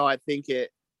do know. I think he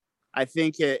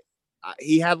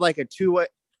had like a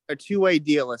two-way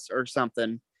deal or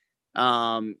something.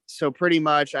 So pretty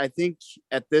much, I think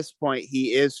at this point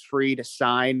he is free to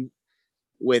sign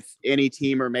with any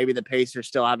team, or maybe the Pacers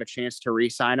still have a chance to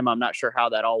re-sign him. I'm not sure how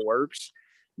that all works,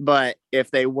 but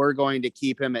if they were going to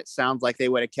keep him, it sounds like they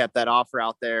would have kept that offer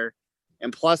out there.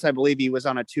 And plus, I believe he was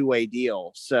on a two-way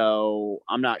deal. So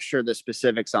I'm not sure the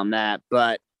specifics on that,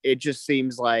 but it just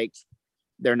seems like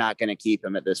they're not going to keep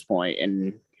him at this point,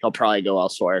 and he'll probably go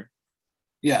elsewhere.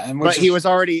 Yeah. But he was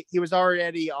already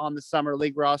on the summer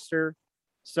league roster.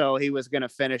 So he was going to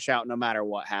finish out no matter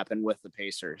what happened with the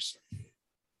Pacers.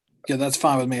 Yeah, that's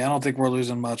fine with me. I don't think we're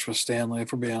losing much with Stanley,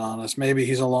 if we're being honest. Maybe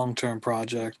he's a long-term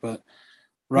project, but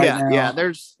now. Yeah.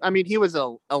 He was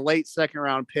a late second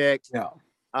round pick. Yeah.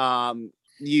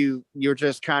 You're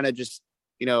just kind of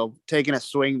taking a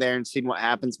swing there and seeing what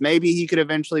happens. Maybe he could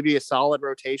eventually be a solid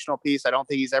rotational piece. I don't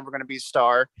think he's ever going to be a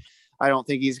star. I don't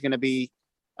think he's going to be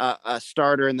a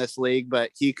starter in this league, but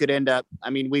he could end up.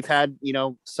 We've had,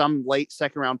 some late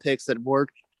second round picks that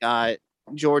worked.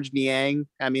 George Niang,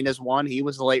 is one. He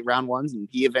was the late round ones, and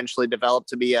he eventually developed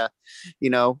to be a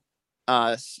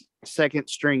second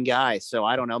string guy. So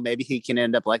I don't know, maybe he can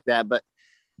end up like that, but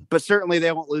certainly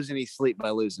they won't lose any sleep by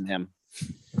losing him.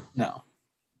 No.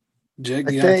 Jake,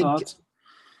 do you have thoughts?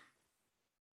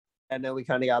 I know we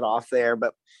kind of got off there,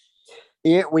 but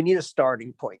yeah, we need a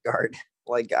starting point guard.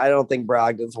 Like, I don't think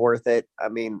Brogdon's worth it.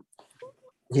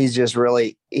 He's just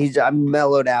I'm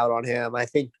mellowed out on him. I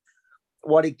think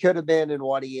what he could have been and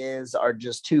what he is are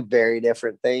just two very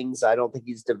different things. I don't think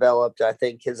he's developed. I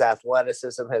think his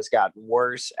athleticism has gotten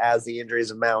worse as the injuries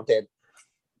have mounted.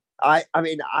 I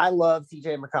love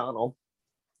TJ McConnell.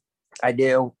 I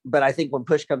do. But I think when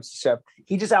push comes to shove,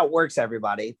 he just outworks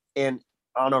everybody. And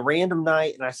on a random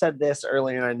night, and I said this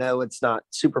earlier, and I know it's not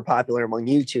super popular among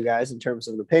you two guys in terms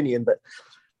of an opinion, but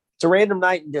it's a random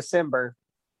night in December.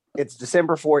 It's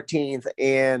December 14th,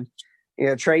 and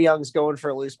Trae Young's going for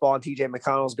a loose ball, and TJ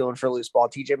McConnell's going for a loose ball.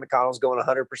 TJ McConnell's going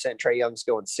 100%. Trae Young's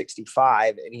going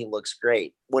 65, and he looks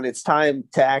great. When it's time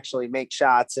to actually make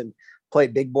shots and play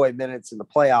big boy minutes in the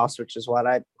playoffs, which is what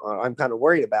I'm kind of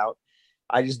worried about,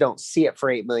 I just don't see it for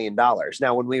 $8 million.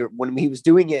 Now, when he was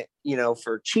doing it,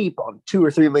 for cheap on $2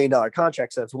 or $3 million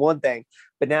contracts, that's one thing.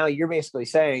 But now you're basically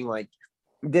saying, like,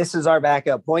 this is our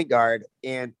backup point guard,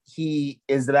 and he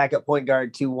is the backup point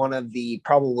guard to one of the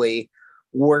probably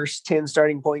worst 10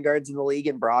 starting point guards in the league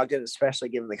in Brogdon, especially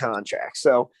given the contract.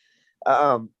 So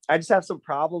I just have some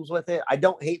problems with it. I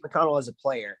don't hate McConnell as a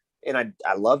player, and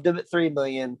I loved him at $3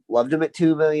 million, loved him at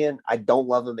 $2 million. I don't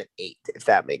love him at $8 million, if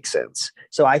that makes sense.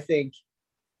 So I think,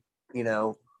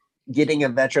 getting a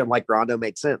veteran like Rondo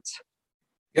makes sense.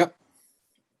 Yep.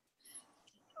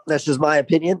 That's just my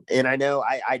opinion. And I know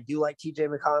I do like TJ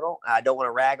McConnell. I don't want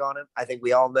to rag on him. I think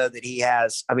we all know that he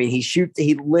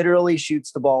literally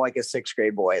shoots the ball like a sixth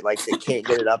grade boy. Like, they can't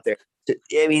get it up there.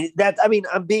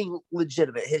 I'm being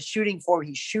legitimate. His shooting form,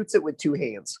 he shoots it with two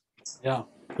hands. Yeah.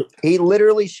 He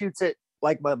literally shoots it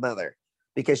like my mother,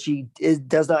 because she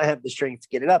does not have the strength to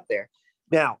get it up there.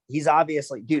 Now, he's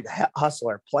obviously,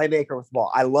 hustler, playmaker with the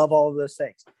ball. I love all of those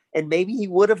things. And maybe he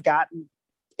would have gotten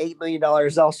 $8 million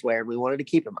elsewhere, and we wanted to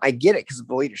keep him. I get it because of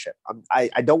the leadership. I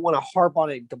don't want to harp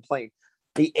on it and complain.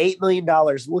 The $8 million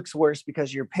looks worse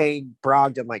because you're paying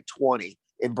Brogdon like 20,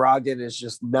 and Brogdon has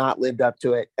just not lived up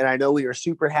to it. And I know we were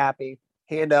super happy.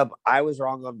 Hand up, I was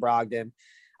wrong on Brogdon.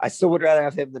 I still would rather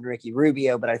have him than Ricky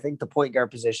Rubio, but I think the point guard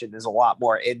position is a lot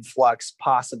more in flux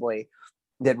possibly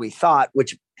than we thought,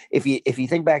 which if you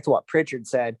think back to what Pritchard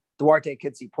said, Duarte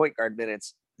could see point guard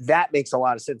minutes. That makes a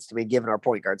lot of sense to me, given our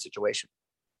point guard situation.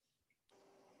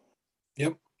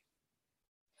 Yep.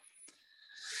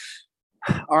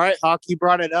 All right, Hawk, you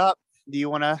brought it up. Do you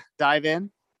want to dive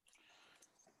in?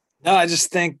 No, I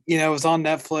just think, it was on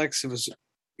Netflix. It was,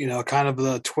 kind of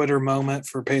the Twitter moment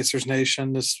for Pacers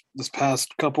Nation this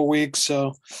past couple weeks.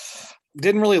 So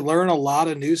didn't really learn a lot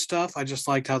of new stuff. I just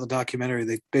liked how the documentary,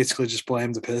 they basically just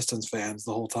blamed the Pistons fans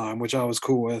the whole time, which I was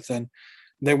cool with. And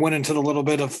they went into the little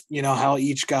bit of, how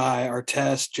each guy,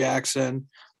 Artest, Jackson,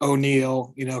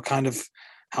 O'Neal, kind of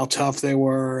how tough they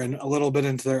were and a little bit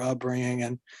into their upbringing.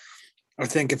 And I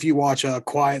think if you watch a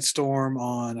Quiet Storm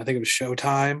on, I think it was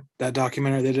Showtime, that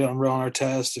documentary they did on Ron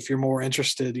Artest, if you're more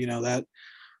interested, that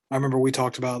I remember we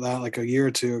talked about that like a year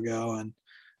or two ago, and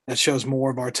that shows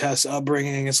more of Artest's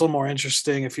upbringing. It's a little more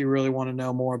interesting if you really want to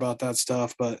know more about that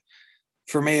stuff. But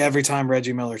for me, every time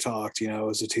Reggie Miller talked, it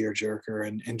was a tearjerker,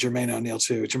 and Jermaine O'Neal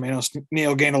too. Jermaine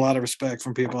O'Neal gained a lot of respect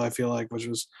from people, I feel like, which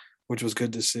was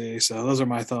good to see. So those are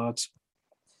my thoughts.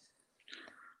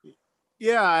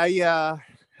 Yeah,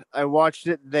 I watched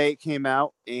it the day it came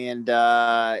out, and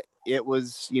it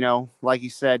was, like you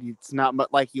said, it's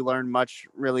not like you learn much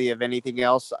really of anything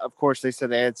else. Of course, they said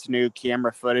they had some new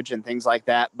camera footage and things like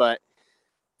that, but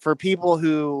for people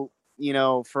who,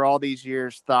 for all these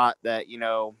years thought that,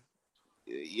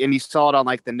 and you saw it on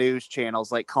like the news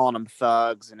channels, like calling them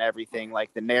thugs and everything,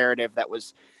 like the narrative that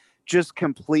was just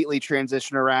completely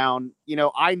transitioned around.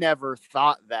 I never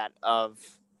thought that of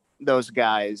those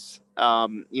guys. I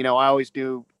always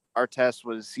knew Artest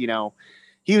was,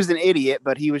 he was an idiot,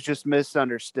 but he was just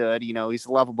misunderstood. He's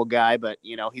a lovable guy, but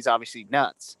he's obviously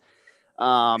nuts.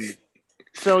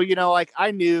 So, like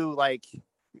I knew, like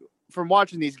from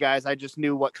watching these guys, I just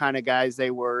knew what kind of guys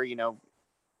they were,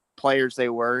 players they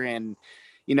were, and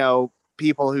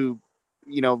people who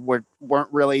weren't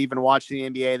really even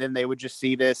watching the NBA. Then they would just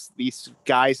see these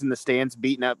guys in the stands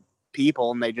beating up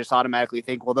people, and they just automatically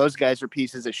think, well, those guys are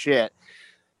pieces of shit,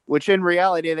 which in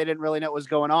reality they didn't really know what was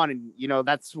going on. And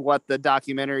that's what the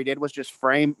documentary did, was just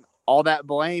frame all that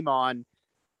blame on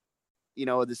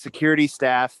the security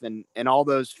staff and all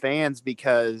those fans,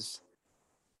 because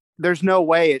there's no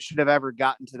way it should have ever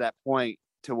gotten to that point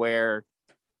to where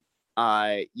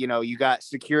you got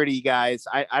security guys.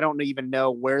 I don't even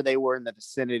know where they were in the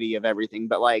vicinity of everything,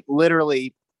 but like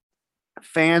literally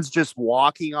fans just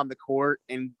walking on the court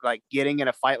and like getting in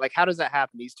a fight. Like, how does that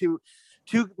happen? These two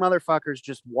motherfuckers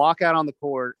just walk out on the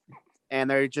court and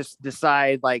they just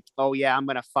decide like, oh yeah, I'm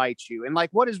going to fight you. And like,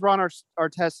 what is Ron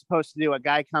Artest supposed to do? A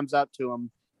guy comes up to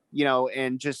him,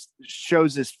 and just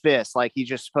shows his fist. Like he's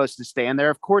just supposed to stand there.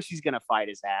 Of course he's going to fight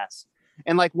his ass.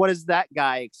 And like, what does that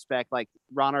guy expect? Like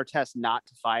Ron Artest not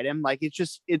to fight him? Like,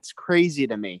 it's crazy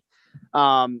to me.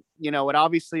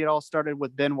 It all started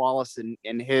with Ben Wallace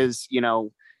and his,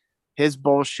 his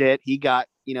bullshit. He got,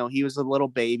 he was a little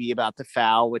baby about the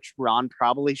foul, which Ron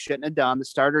probably shouldn't have done. The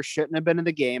starter shouldn't have been in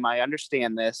the game. I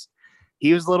understand this.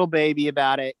 He was a little baby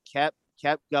about it, kept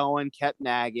going, kept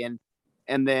nagging.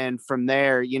 And then from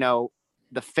there,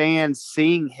 the fans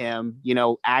seeing him,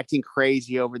 acting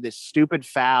crazy over this stupid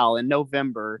foul in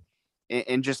November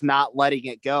and just not letting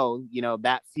it go,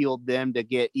 that fueled them to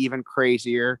get even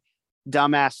crazier.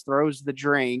 Dumbass throws the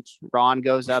drink. Ron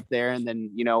goes up there, and then,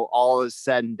 all is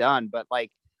said and done. But like,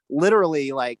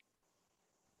 literally, like,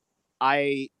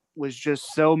 I was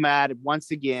just so mad.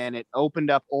 Once again, it opened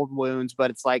up old wounds,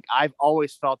 but it's like, I've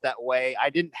always felt that way.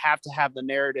 I didn't have to have the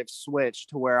narrative switch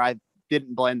to where I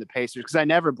didn't blame the Pacers, because I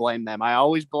never blamed them. I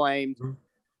always blamed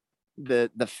the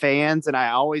fans, and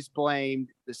I always blamed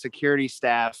the security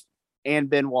staff and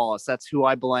Ben Wallace. That's who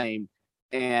I blamed.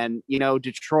 And,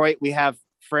 Detroit, we have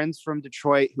friends from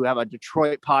Detroit who have a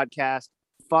Detroit podcast.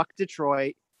 Fuck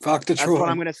Detroit. Fuck Detroit. That's what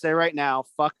I'm going to say right now.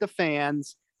 Fuck the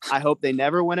fans. I hope they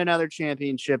never win another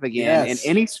championship again. Yes.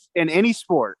 in any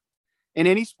sport.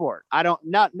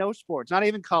 No sports, not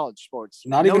even college sports.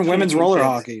 Not even women's roller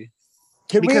hockey.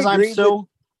 Can we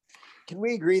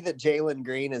agree that Jalen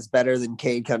Green is better than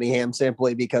Cade Cunningham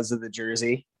simply because of the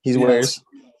jersey he wears?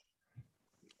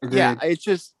 Agreed. Yeah,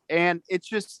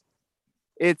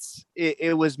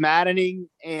 it was maddening,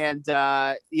 and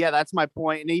that's my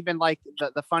point. And even like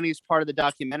the funniest part of the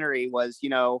documentary was,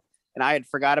 and I had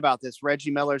forgot about this,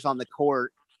 Reggie Miller's on the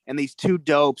court, and these two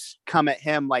dopes come at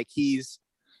him like he's,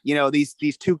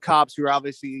 these two cops who are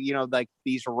obviously, like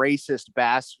these racist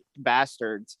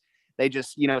bastards. They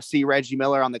just, see Reggie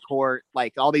Miller on the court.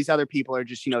 Like all these other people are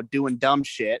just, doing dumb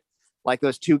shit. Like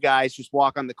those two guys just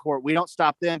walk on the court. We don't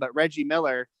stop them, but Reggie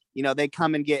Miller, they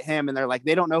come and get him, and they're like,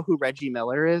 they don't know who Reggie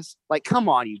Miller is. Like, come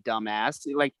on, you dumbass.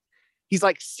 Like, he's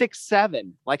like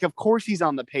 6'7". Like, of course he's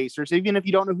on the Pacers, even if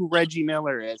you don't know who Reggie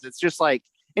Miller is. It's just like,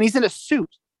 and he's in a suit.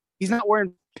 He's not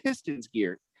wearing Pistons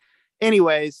gear.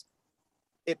 Anyways,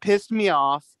 it pissed me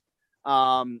off.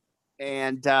 I'm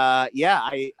not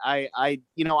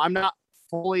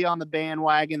fully on the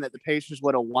bandwagon that the Pacers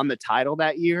would have won the title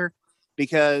that year,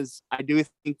 because I do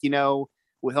think,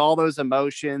 with all those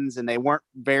emotions, and they weren't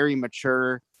very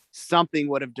mature, something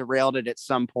would have derailed it at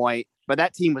some point. But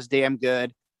that team was damn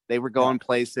good. They were going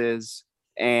places,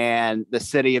 and the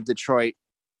city of Detroit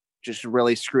just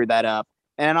really screwed that up.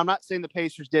 And I'm not saying the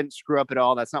Pacers didn't screw up at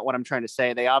all. That's not what I'm trying to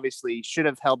say. They obviously should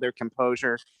have held their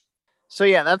composure. So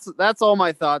yeah, that's all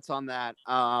my thoughts on that.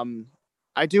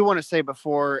 I do want to say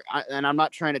before, and I'm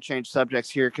not trying to change subjects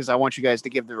here because I want you guys to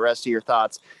give the rest of your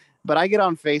thoughts, but I get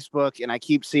on Facebook and I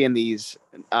keep seeing these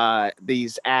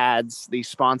ads, these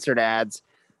sponsored ads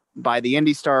by the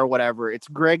Indy Star or whatever. It's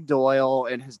Greg Doyle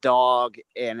and his dog,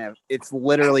 and it's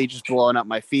literally just blowing up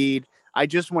my feed. I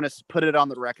just want to put it on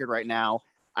the record right now.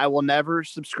 I will never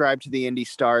subscribe to the Indy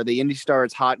Star. The Indy Star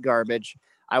is hot garbage.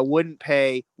 I wouldn't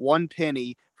pay 1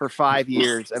 penny for 5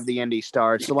 years of the Indy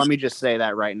Star. So let me just say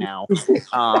that right now.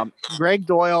 Greg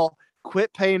Doyle,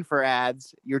 quit paying for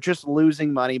ads. You're just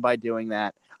losing money by doing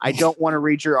that. I don't want to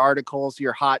read your articles,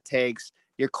 your hot takes,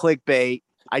 your clickbait.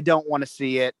 I don't want to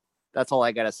see it. That's all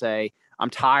I got to say. I'm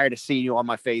tired of seeing you on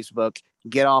my Facebook.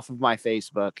 Get off of my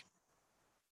Facebook.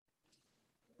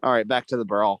 All right, back to the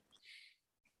brawl.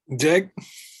 Jake?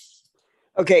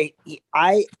 Okay,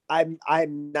 I'm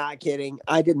not kidding.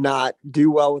 I did not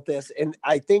do well with this, and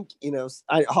I think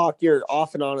Hawk, you're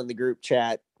off and on in the group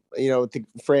chat, with the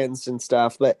friends and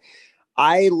stuff. But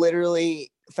I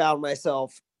literally found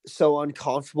myself so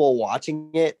uncomfortable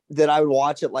watching it that I would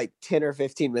watch it like 10 or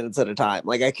 15 minutes at a time.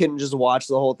 Like I couldn't just watch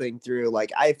the whole thing through.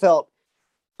 Like I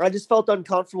just felt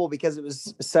uncomfortable because it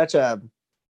was such a,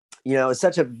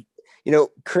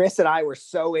 Chris and I were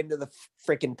so into the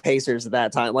freaking Pacers at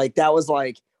that time. Like that was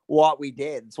like what we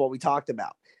did. It's what we talked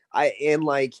about.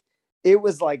 It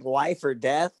was like life or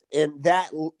death. And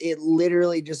it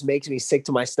literally just makes me sick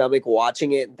to my stomach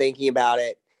watching it and thinking about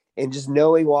it and just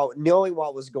knowing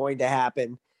what was going to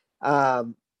happen.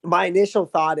 My initial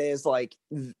thought is like,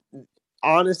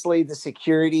 honestly, the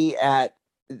security at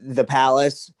the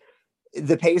Palace,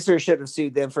 the Pacers should have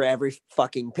sued them for every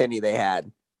fucking penny they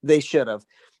had. They should have.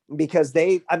 Because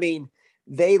they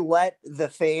let the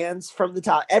fans from the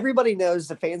top. Everybody knows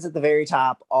the fans at the very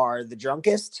top are the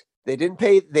drunkest. They didn't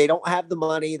pay. They don't have the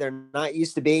money. They're not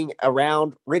used to being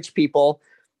around rich people.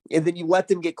 And then you let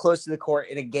them get close to the court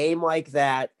in a game like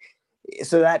that.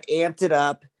 So that amped it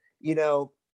up.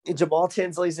 Jamal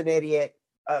Tinsley's an idiot.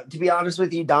 To be honest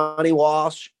with you, Donnie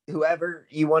Walsh, whoever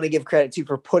you want to give credit to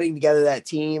for putting together that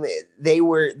team,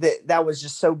 that was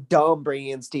just so dumb bringing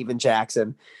in Steven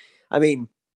Jackson. I memean,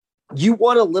 you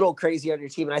want a little crazy on your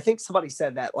team. And I think somebody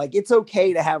said that, like, it's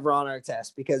okay to have Ron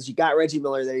Artest because you got Reggie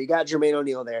Miller there. You got Jermaine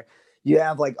O'Neal there. You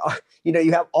have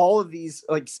you have all of these,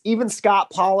 like even Scott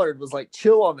Pollard was like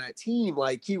chill on that team.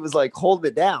 Like he was like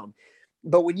holding it down.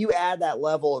 But when you add that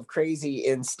level of crazy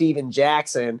in Steven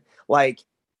Jackson, like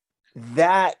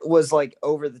that was like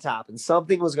over the top and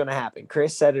something was going to happen.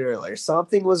 Chris said it earlier.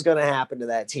 Something was going to happen to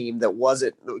that team that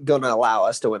wasn't going to allow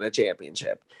us to win a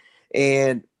championship.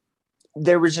 And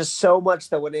there was just so much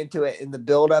that went into it in the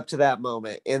build up to that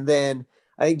moment. And then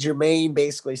I think Jermaine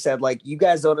basically said, like, you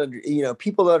guys don't,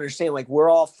 people don't understand, like, we're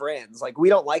all friends. Like, we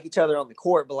don't like each other on the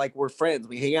court, but like, we're friends.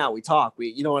 We hang out, we talk,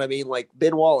 you know what I mean? Like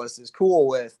Ben Wallace is cool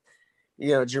with,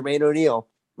 Jermaine O'Neal.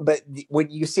 But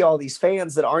when you see all these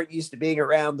fans that aren't used to being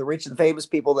around the rich and famous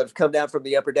people that have come down from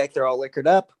the upper deck, they're all liquored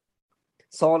up,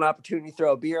 saw an opportunity to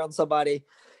throw a beer on somebody,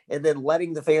 and then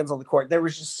letting the fans on the court. There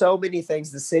was just so many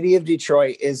things. The city of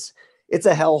Detroit it's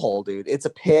a hellhole, dude. It's a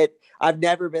pit. I've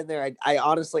never been there. I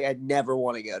honestly, I'd never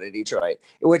want to go to Detroit,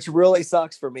 which really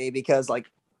sucks for me because,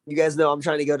 like, you guys know I'm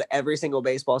trying to go to every single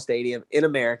baseball stadium in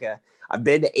America. I've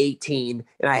been to 18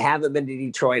 and I haven't been to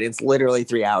Detroit. It's literally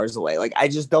 3 hours away. Like, I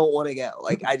just don't want to go.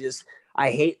 Like, I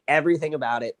hate everything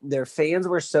about it. Their fans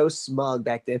were so smug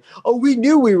back then. Oh, we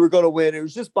knew we were going to win. It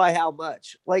was just by how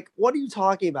much. Like, what are you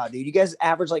talking about, dude? You guys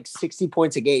average like 60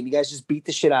 points a game. You guys just beat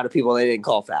the shit out of people. They didn't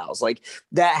call fouls. Like,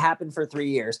 that happened for 3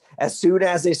 years. As soon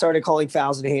as they started calling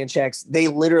fouls and hand checks, they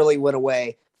literally went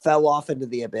away, fell off into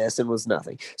the abyss and was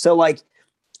nothing. So, like,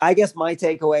 I guess my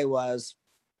takeaway was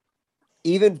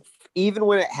even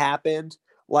when it happened,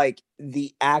 like,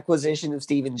 the acquisition of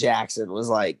Steven Jackson was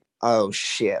like, oh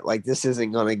shit, like this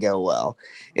isn't going to go well.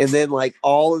 And then like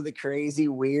all of the crazy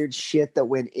weird shit that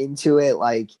went into it,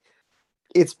 like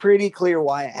it's pretty clear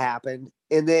why it happened.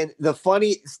 And then the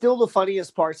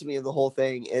funniest part to me of the whole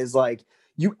thing is like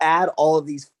you add all of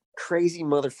these crazy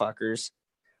motherfuckers,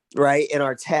 right, in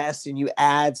our test, and you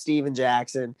add Steven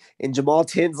Jackson and Jamal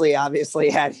Tinsley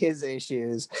obviously had his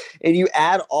issues, and you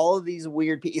add all of these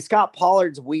weird people. Scott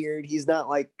Pollard's weird. He's not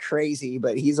like crazy,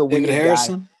 but he's a weird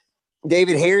guy.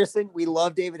 David Harrison, we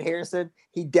love David Harrison.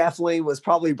 He definitely was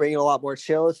probably bringing a lot more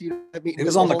chill. If you, I mean, he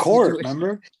was on the court,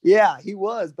 remember? Yeah, he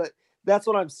was. But that's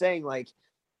what I'm saying. Like,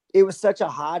 it was such a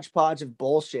hodgepodge of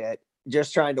bullshit,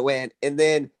 just trying to win. And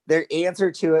then their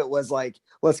answer to it was like,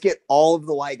 let's get all of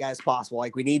the white guys possible.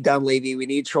 Like we need Dunleavy, we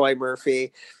need Troy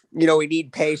Murphy, we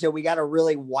need Page. We got to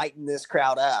really whiten this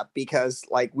crowd up because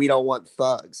like we don't want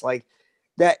thugs. Like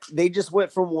that they just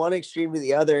went from one extreme to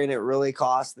the other, and it really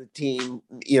cost the team,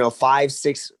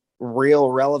 5-6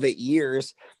 real relevant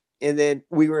years. And then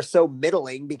we were so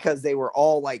middling because they were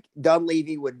all like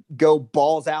Dunleavy would go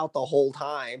balls out the whole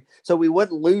time. So we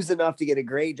wouldn't lose enough to get a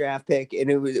great draft pick.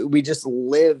 And we just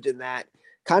lived in that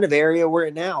kind of area we're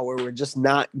in now, where we're just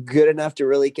not good enough to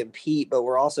really compete, but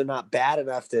we're also not bad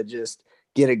enough to just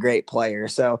get a great player.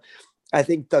 So I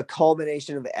think the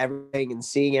culmination of everything and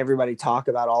seeing everybody talk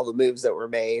about all the moves that were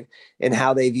made and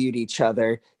how they viewed each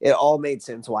other, it all made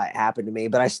sense why it happened to me.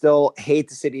 But I still hate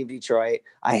the city of Detroit.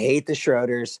 I hate the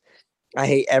Schroeders. I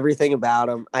hate everything about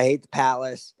them. I hate the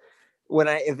Palace. When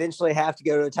I eventually have to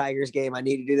go to a Tigers game, I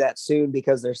need to do that soon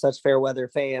because they're such fair weather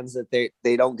fans that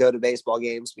they don't go to baseball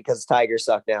games because the Tigers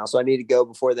suck now. So I need to go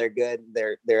before they're good.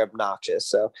 They're obnoxious.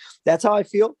 So that's how I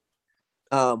feel.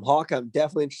 Hawk, I'm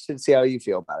definitely interested to see how you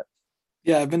feel about it.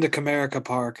 Yeah, I've been to Comerica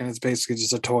Park, and it's basically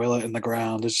just a toilet in the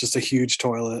ground. It's just a huge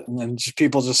toilet, and then just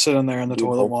people just sitting there in the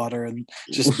toilet water and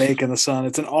just bake in the sun.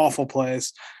 It's an awful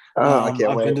place. I've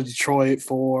been to Detroit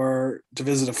to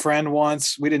visit a friend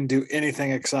once. We didn't do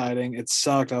anything exciting. It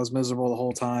sucked. I was miserable the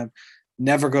whole time.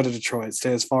 Never go to Detroit.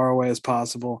 Stay as far away as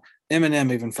possible.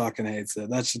 Eminem even fucking hates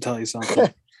it. That should tell you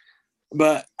something.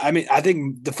 But, I mean, I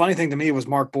think the funny thing to me was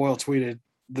Mark Boyle tweeted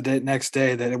the next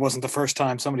day that it wasn't the first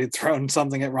time somebody had thrown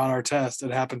something at Ron Artest.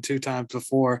 It happened 2 times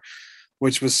before,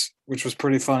 which was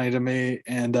pretty funny to me.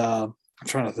 And I'm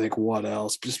trying to think what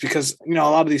else, just because, a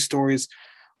lot of these stories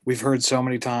we've heard so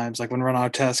many times, like when Ron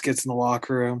Artest gets in the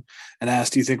locker room and asks,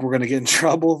 do you think we're going to get in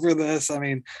trouble for this? I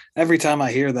mean, every time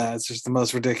I hear that, it's just the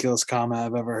most ridiculous comment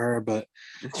I've ever heard, but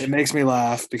it makes me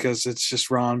laugh because it's just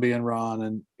Ron being Ron.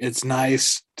 And it's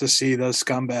nice to see those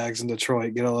scumbags in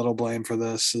Detroit get a little blame for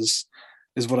this is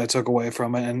what I took away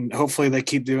from it. And hopefully they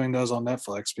keep doing those on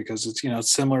Netflix because it's,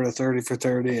 it's similar to 30 for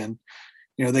 30 and,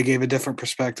 they gave a different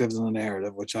perspective than the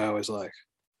narrative, which I always like.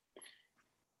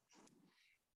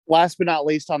 Last but not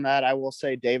least on that, I will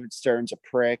say David Stern's a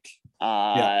prick.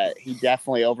 He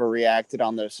definitely overreacted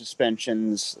on those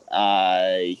suspensions.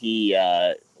 He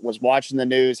was watching the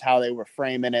news, how they were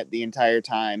framing it the entire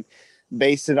time,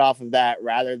 based it off of that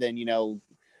rather than,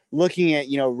 looking at,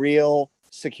 real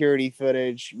security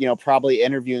footage, probably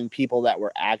interviewing people that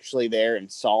were actually there and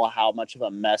saw how much of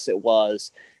a mess it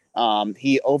was.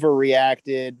 He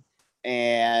overreacted.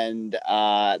 And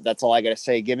that's all I got to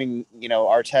say. Giving,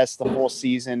 Artest the whole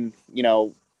season,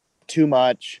 too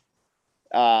much.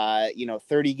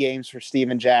 30 games for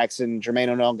Steven Jackson. Jermaine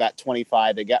O'Neal got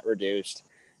 25. They got reduced.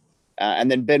 And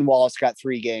then Ben Wallace got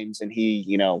 3 games, and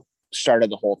he,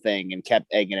 started the whole thing and kept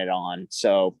egging it on.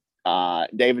 So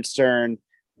David Stern,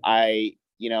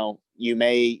 you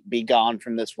may be gone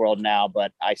from this world now,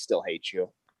 but I still hate you.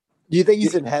 Do you think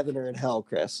he's in heaven or in hell,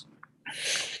 Chris?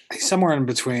 He's somewhere in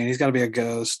between. He's got to be a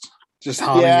ghost, just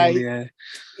haunting the NBA.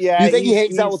 Yeah, you think he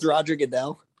hangs out with Roger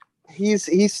Goodell? He's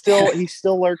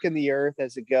still lurking the earth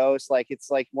as a ghost. Like it's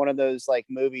like one of those like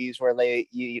movies where they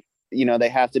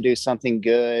have to do something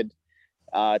good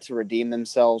to redeem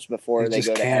themselves before they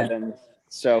go to heaven.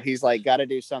 So he's like got to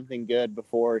do something good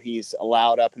before he's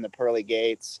allowed up in the pearly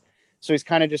gates. So he's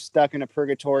kind of just stuck in a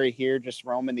purgatory here, just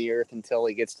roaming the earth until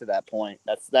he gets to that point.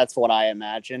 That's what I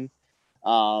imagine.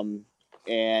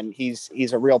 And he's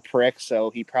a real prick, so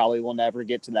he probably will never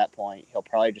get to that point. He'll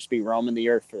probably just be roaming the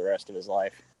earth for the rest of his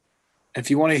life.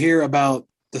 If you want to hear about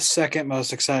the second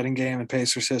most exciting game in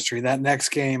Pacers history, that next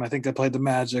game, I think they played the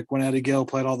Magic when Eddie Gill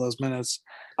played all those minutes.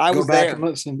 Go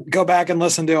back and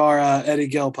listen to our Eddie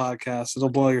Gill podcast. It'll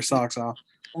blow your socks off.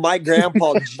 My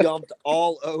grandpa jumped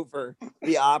all over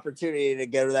the opportunity to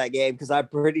go to that game because I'm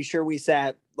pretty sure we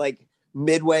sat like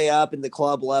midway up in the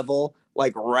club level,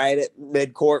 like right at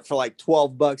midcourt for like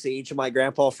 $12 each. And my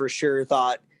grandpa for sure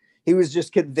thought he was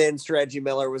just convinced Reggie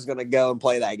Miller was going to go and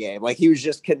play that game. Like he was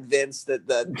just convinced that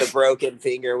the broken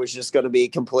finger was just going to be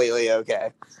completely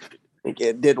okay.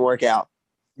 It didn't work out.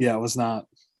 Yeah, it was not.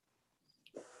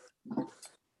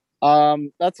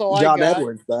 That's all I got. John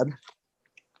Edwards, bud.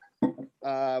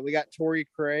 We got Torrey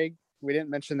Craig. We didn't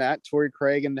mention that. Torrey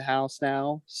Craig in the house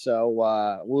now. So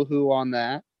woohoo on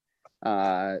that.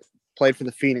 Played for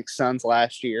the Phoenix Suns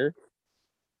last year.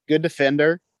 Good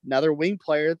defender. Another wing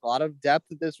player. A lot of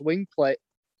depth at this wing play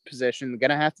position. Going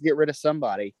to have to get rid of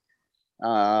somebody.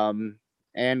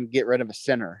 And get rid of a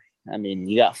center. I mean,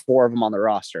 you got 4 of them on the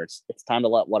roster. It's time to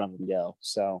let one of them go.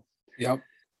 So, yep.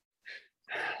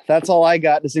 That's all I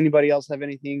got. Does anybody else have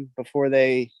anything before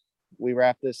we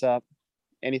wrap this up?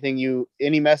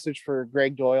 Any message for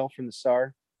Greg Doyle from the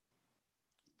Star?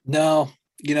 No,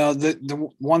 the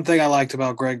one thing I liked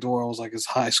about Greg Doyle was like his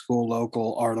high school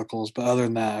local articles, but other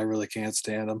than that, I really can't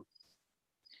stand him.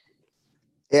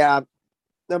 Yeah,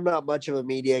 I'm not much of a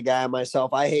media guy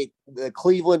myself. I hate the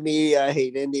Cleveland media. I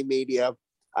hate Indy media.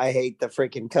 I hate the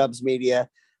freaking Cubs media.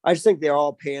 I just think they're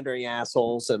all pandering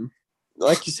assholes. And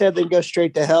like you said, they go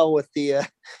straight to hell with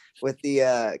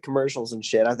the commercials and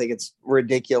shit. I think it's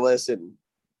ridiculous. And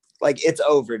like, it's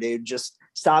over, dude. Just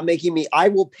stop making me. I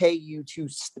will pay you to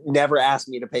never ask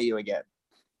me to pay you again.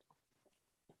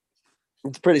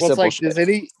 It's pretty simple. Like,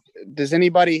 does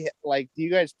anybody like, do you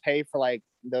guys pay for like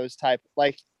those type,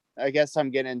 like, I guess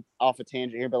I'm getting off a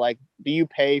tangent here, but like, do you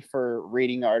pay for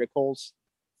reading articles?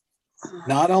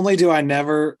 Not only do I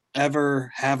never,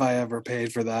 ever have I ever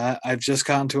paid for that, I've just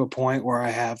gotten to a point where I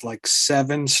have like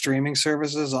 7 streaming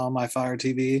services on my Fire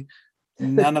TV.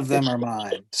 None of them are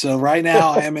mine. So right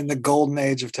now I am in the golden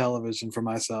age of television for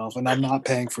myself, and I'm not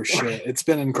paying for shit. It's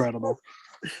been incredible.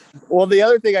 Well, the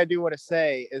other thing I do want to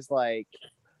say is like,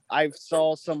 I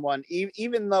saw someone,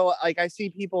 even though like I see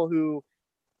people who,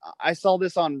 I saw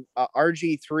this on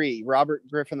RG3, Robert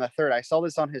Griffin III. I saw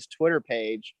this on his Twitter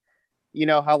page. You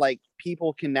know how like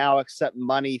people can now accept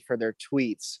money for their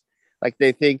tweets. Like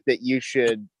they think that you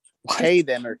should pay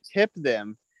them or tip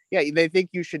them. Yeah, they think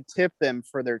you should tip them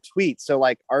for their tweets. So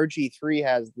like RG3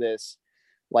 has this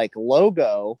like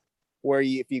logo where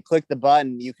if you click the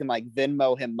button, you can like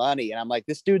Venmo him money. And I'm like,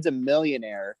 this dude's a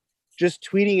millionaire just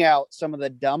tweeting out some of the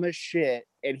dumbest shit.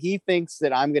 And he thinks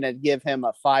that I'm going to give him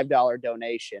a $5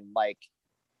 donation. Like,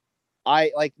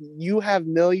 you have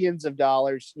millions of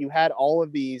dollars. You had all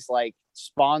of these like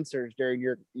sponsors during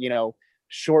your,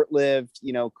 short-lived,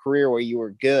 career where you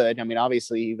were good. I mean,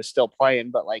 obviously he was still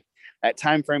playing, but like that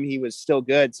time frame, he was still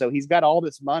good. So he's got all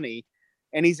this money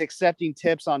and he's accepting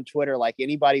tips on Twitter like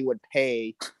anybody would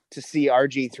pay to see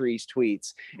RG3's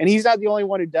tweets. And he's not the only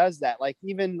one who does that. Like,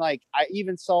 I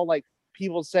even saw like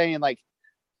people saying like,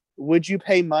 would you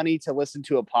pay money to listen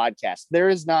to a podcast? There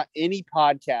is not any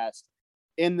podcast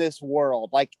in this world.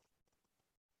 Like,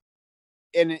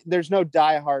 and there's no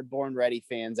diehard Born Ready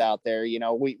fans out there.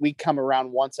 We come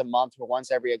around once a month or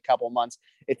once every couple months.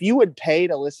 If you would pay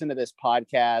to listen to this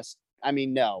podcast, I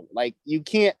mean, no, like you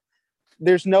can't,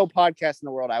 there's no podcast in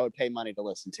the world I would pay money to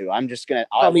listen to. I'm just going to,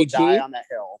 I will die on that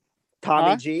hill.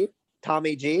 Tommy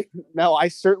G. No, I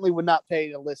certainly would not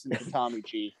pay to listen to Tommy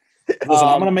G. Listen,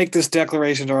 I'm going to make this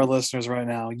declaration to our listeners right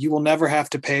now. You will never have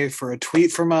to pay for a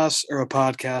tweet from us or a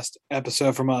podcast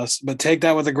episode from us, but take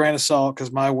that with a grain of salt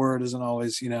because my word isn't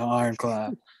always,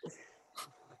 ironclad.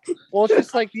 Well,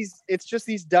 it's just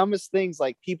these dumbest things.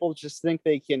 Like people just think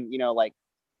they can, like,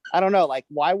 I don't know, like,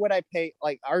 why would I pay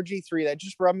like RG3? That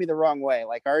just rubbed me the wrong way.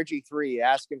 Like RG3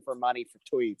 asking for money for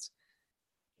tweets.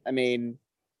 I mean,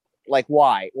 like,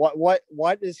 why?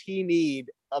 What does he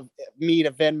need of me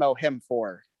to Venmo him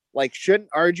for? Like, shouldn't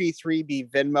RG3 be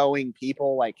Venmoing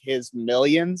people like his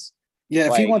millions? Yeah,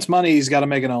 if he wants money, he's got to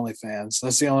make an OnlyFans.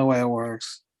 That's the only way it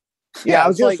works. Yeah, I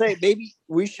was going to say, maybe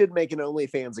we should make an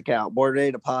OnlyFans account. Born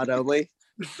Ready to Pod only.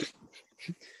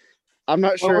 I'm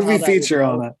not sure. What would we feature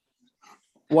on it?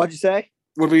 What'd you say?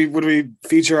 Would we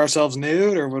feature ourselves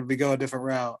nude, or would we go a different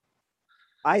route?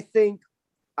 I think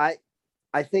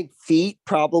feet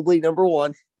probably number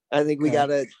one. I think we got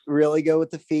to really go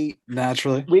with the feet.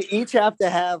 Naturally. We each have to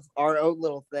have our own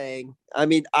little thing. I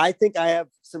mean, I think I have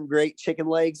some great chicken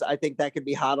legs. I think that could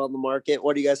be hot on the market.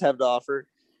 What do you guys have to offer?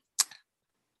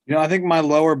 I think my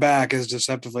lower back is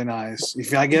deceptively nice.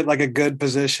 If I get like a good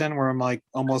position where I'm like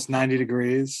almost 90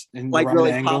 degrees and like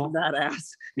really angle, popping that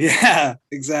ass. Yeah,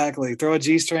 exactly. Throw a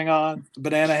G-string on,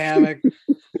 banana hammock.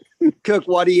 Cook,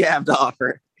 what do you have to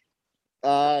offer?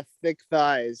 Thick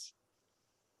thighs.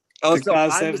 Oh, so I'm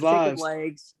the chicken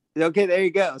legs. Okay, there you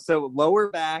go. So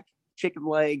lower back, chicken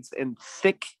legs, and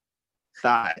thick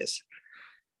thighs.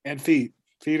 And feet.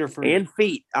 Feet are free. And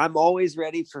feet. I'm always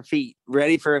ready for feet.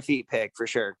 Ready for a feet pick for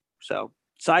sure. So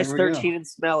size 13 and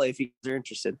smelly if you guys are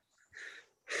interested.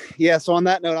 Yeah, so on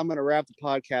that note, I'm going to wrap the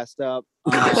podcast up.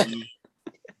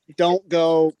 Don't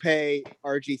go pay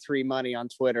RG3 money on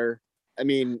Twitter. I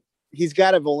mean, he's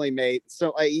got to have only made,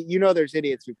 so there's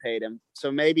idiots who paid him.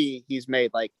 So maybe he's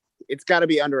made like, it's got to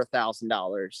be under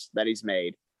 $1,000 that he's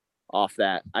made off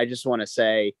that. I just want to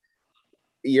say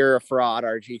you're a fraud,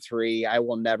 RG3. I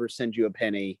will never send you a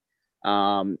penny.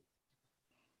 Go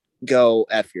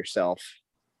F yourself.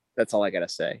 That's all I got to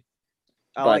say.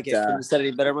 I like it. Couldn't have said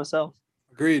any better myself.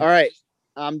 Agreed. All right.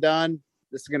 I'm done.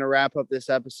 This is going to wrap up this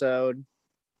episode.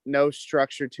 No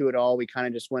structure to it all. We kind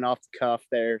of just went off the cuff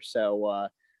there. So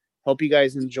hope you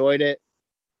guys enjoyed it.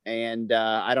 And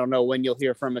I don't know when you'll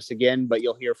hear from us again, but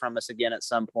you'll hear from us again at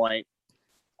some point.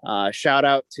 Shout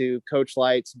out to Coach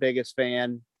Light's biggest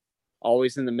fan,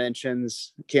 always in the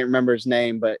mentions. Can't remember his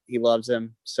name, but he loves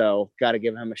him. So got to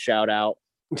give him a shout out.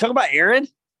 You talking about Aaron?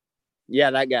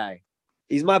 Yeah, that guy.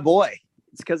 He's my boy.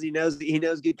 It's because he knows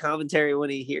good commentary when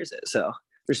he hears it. So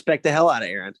respect the hell out of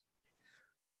Aaron.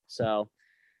 So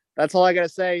that's all I got to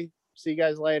say. See you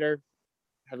guys later.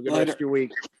 Have a good rest of your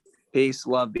week. Peace.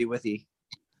 Love be with you.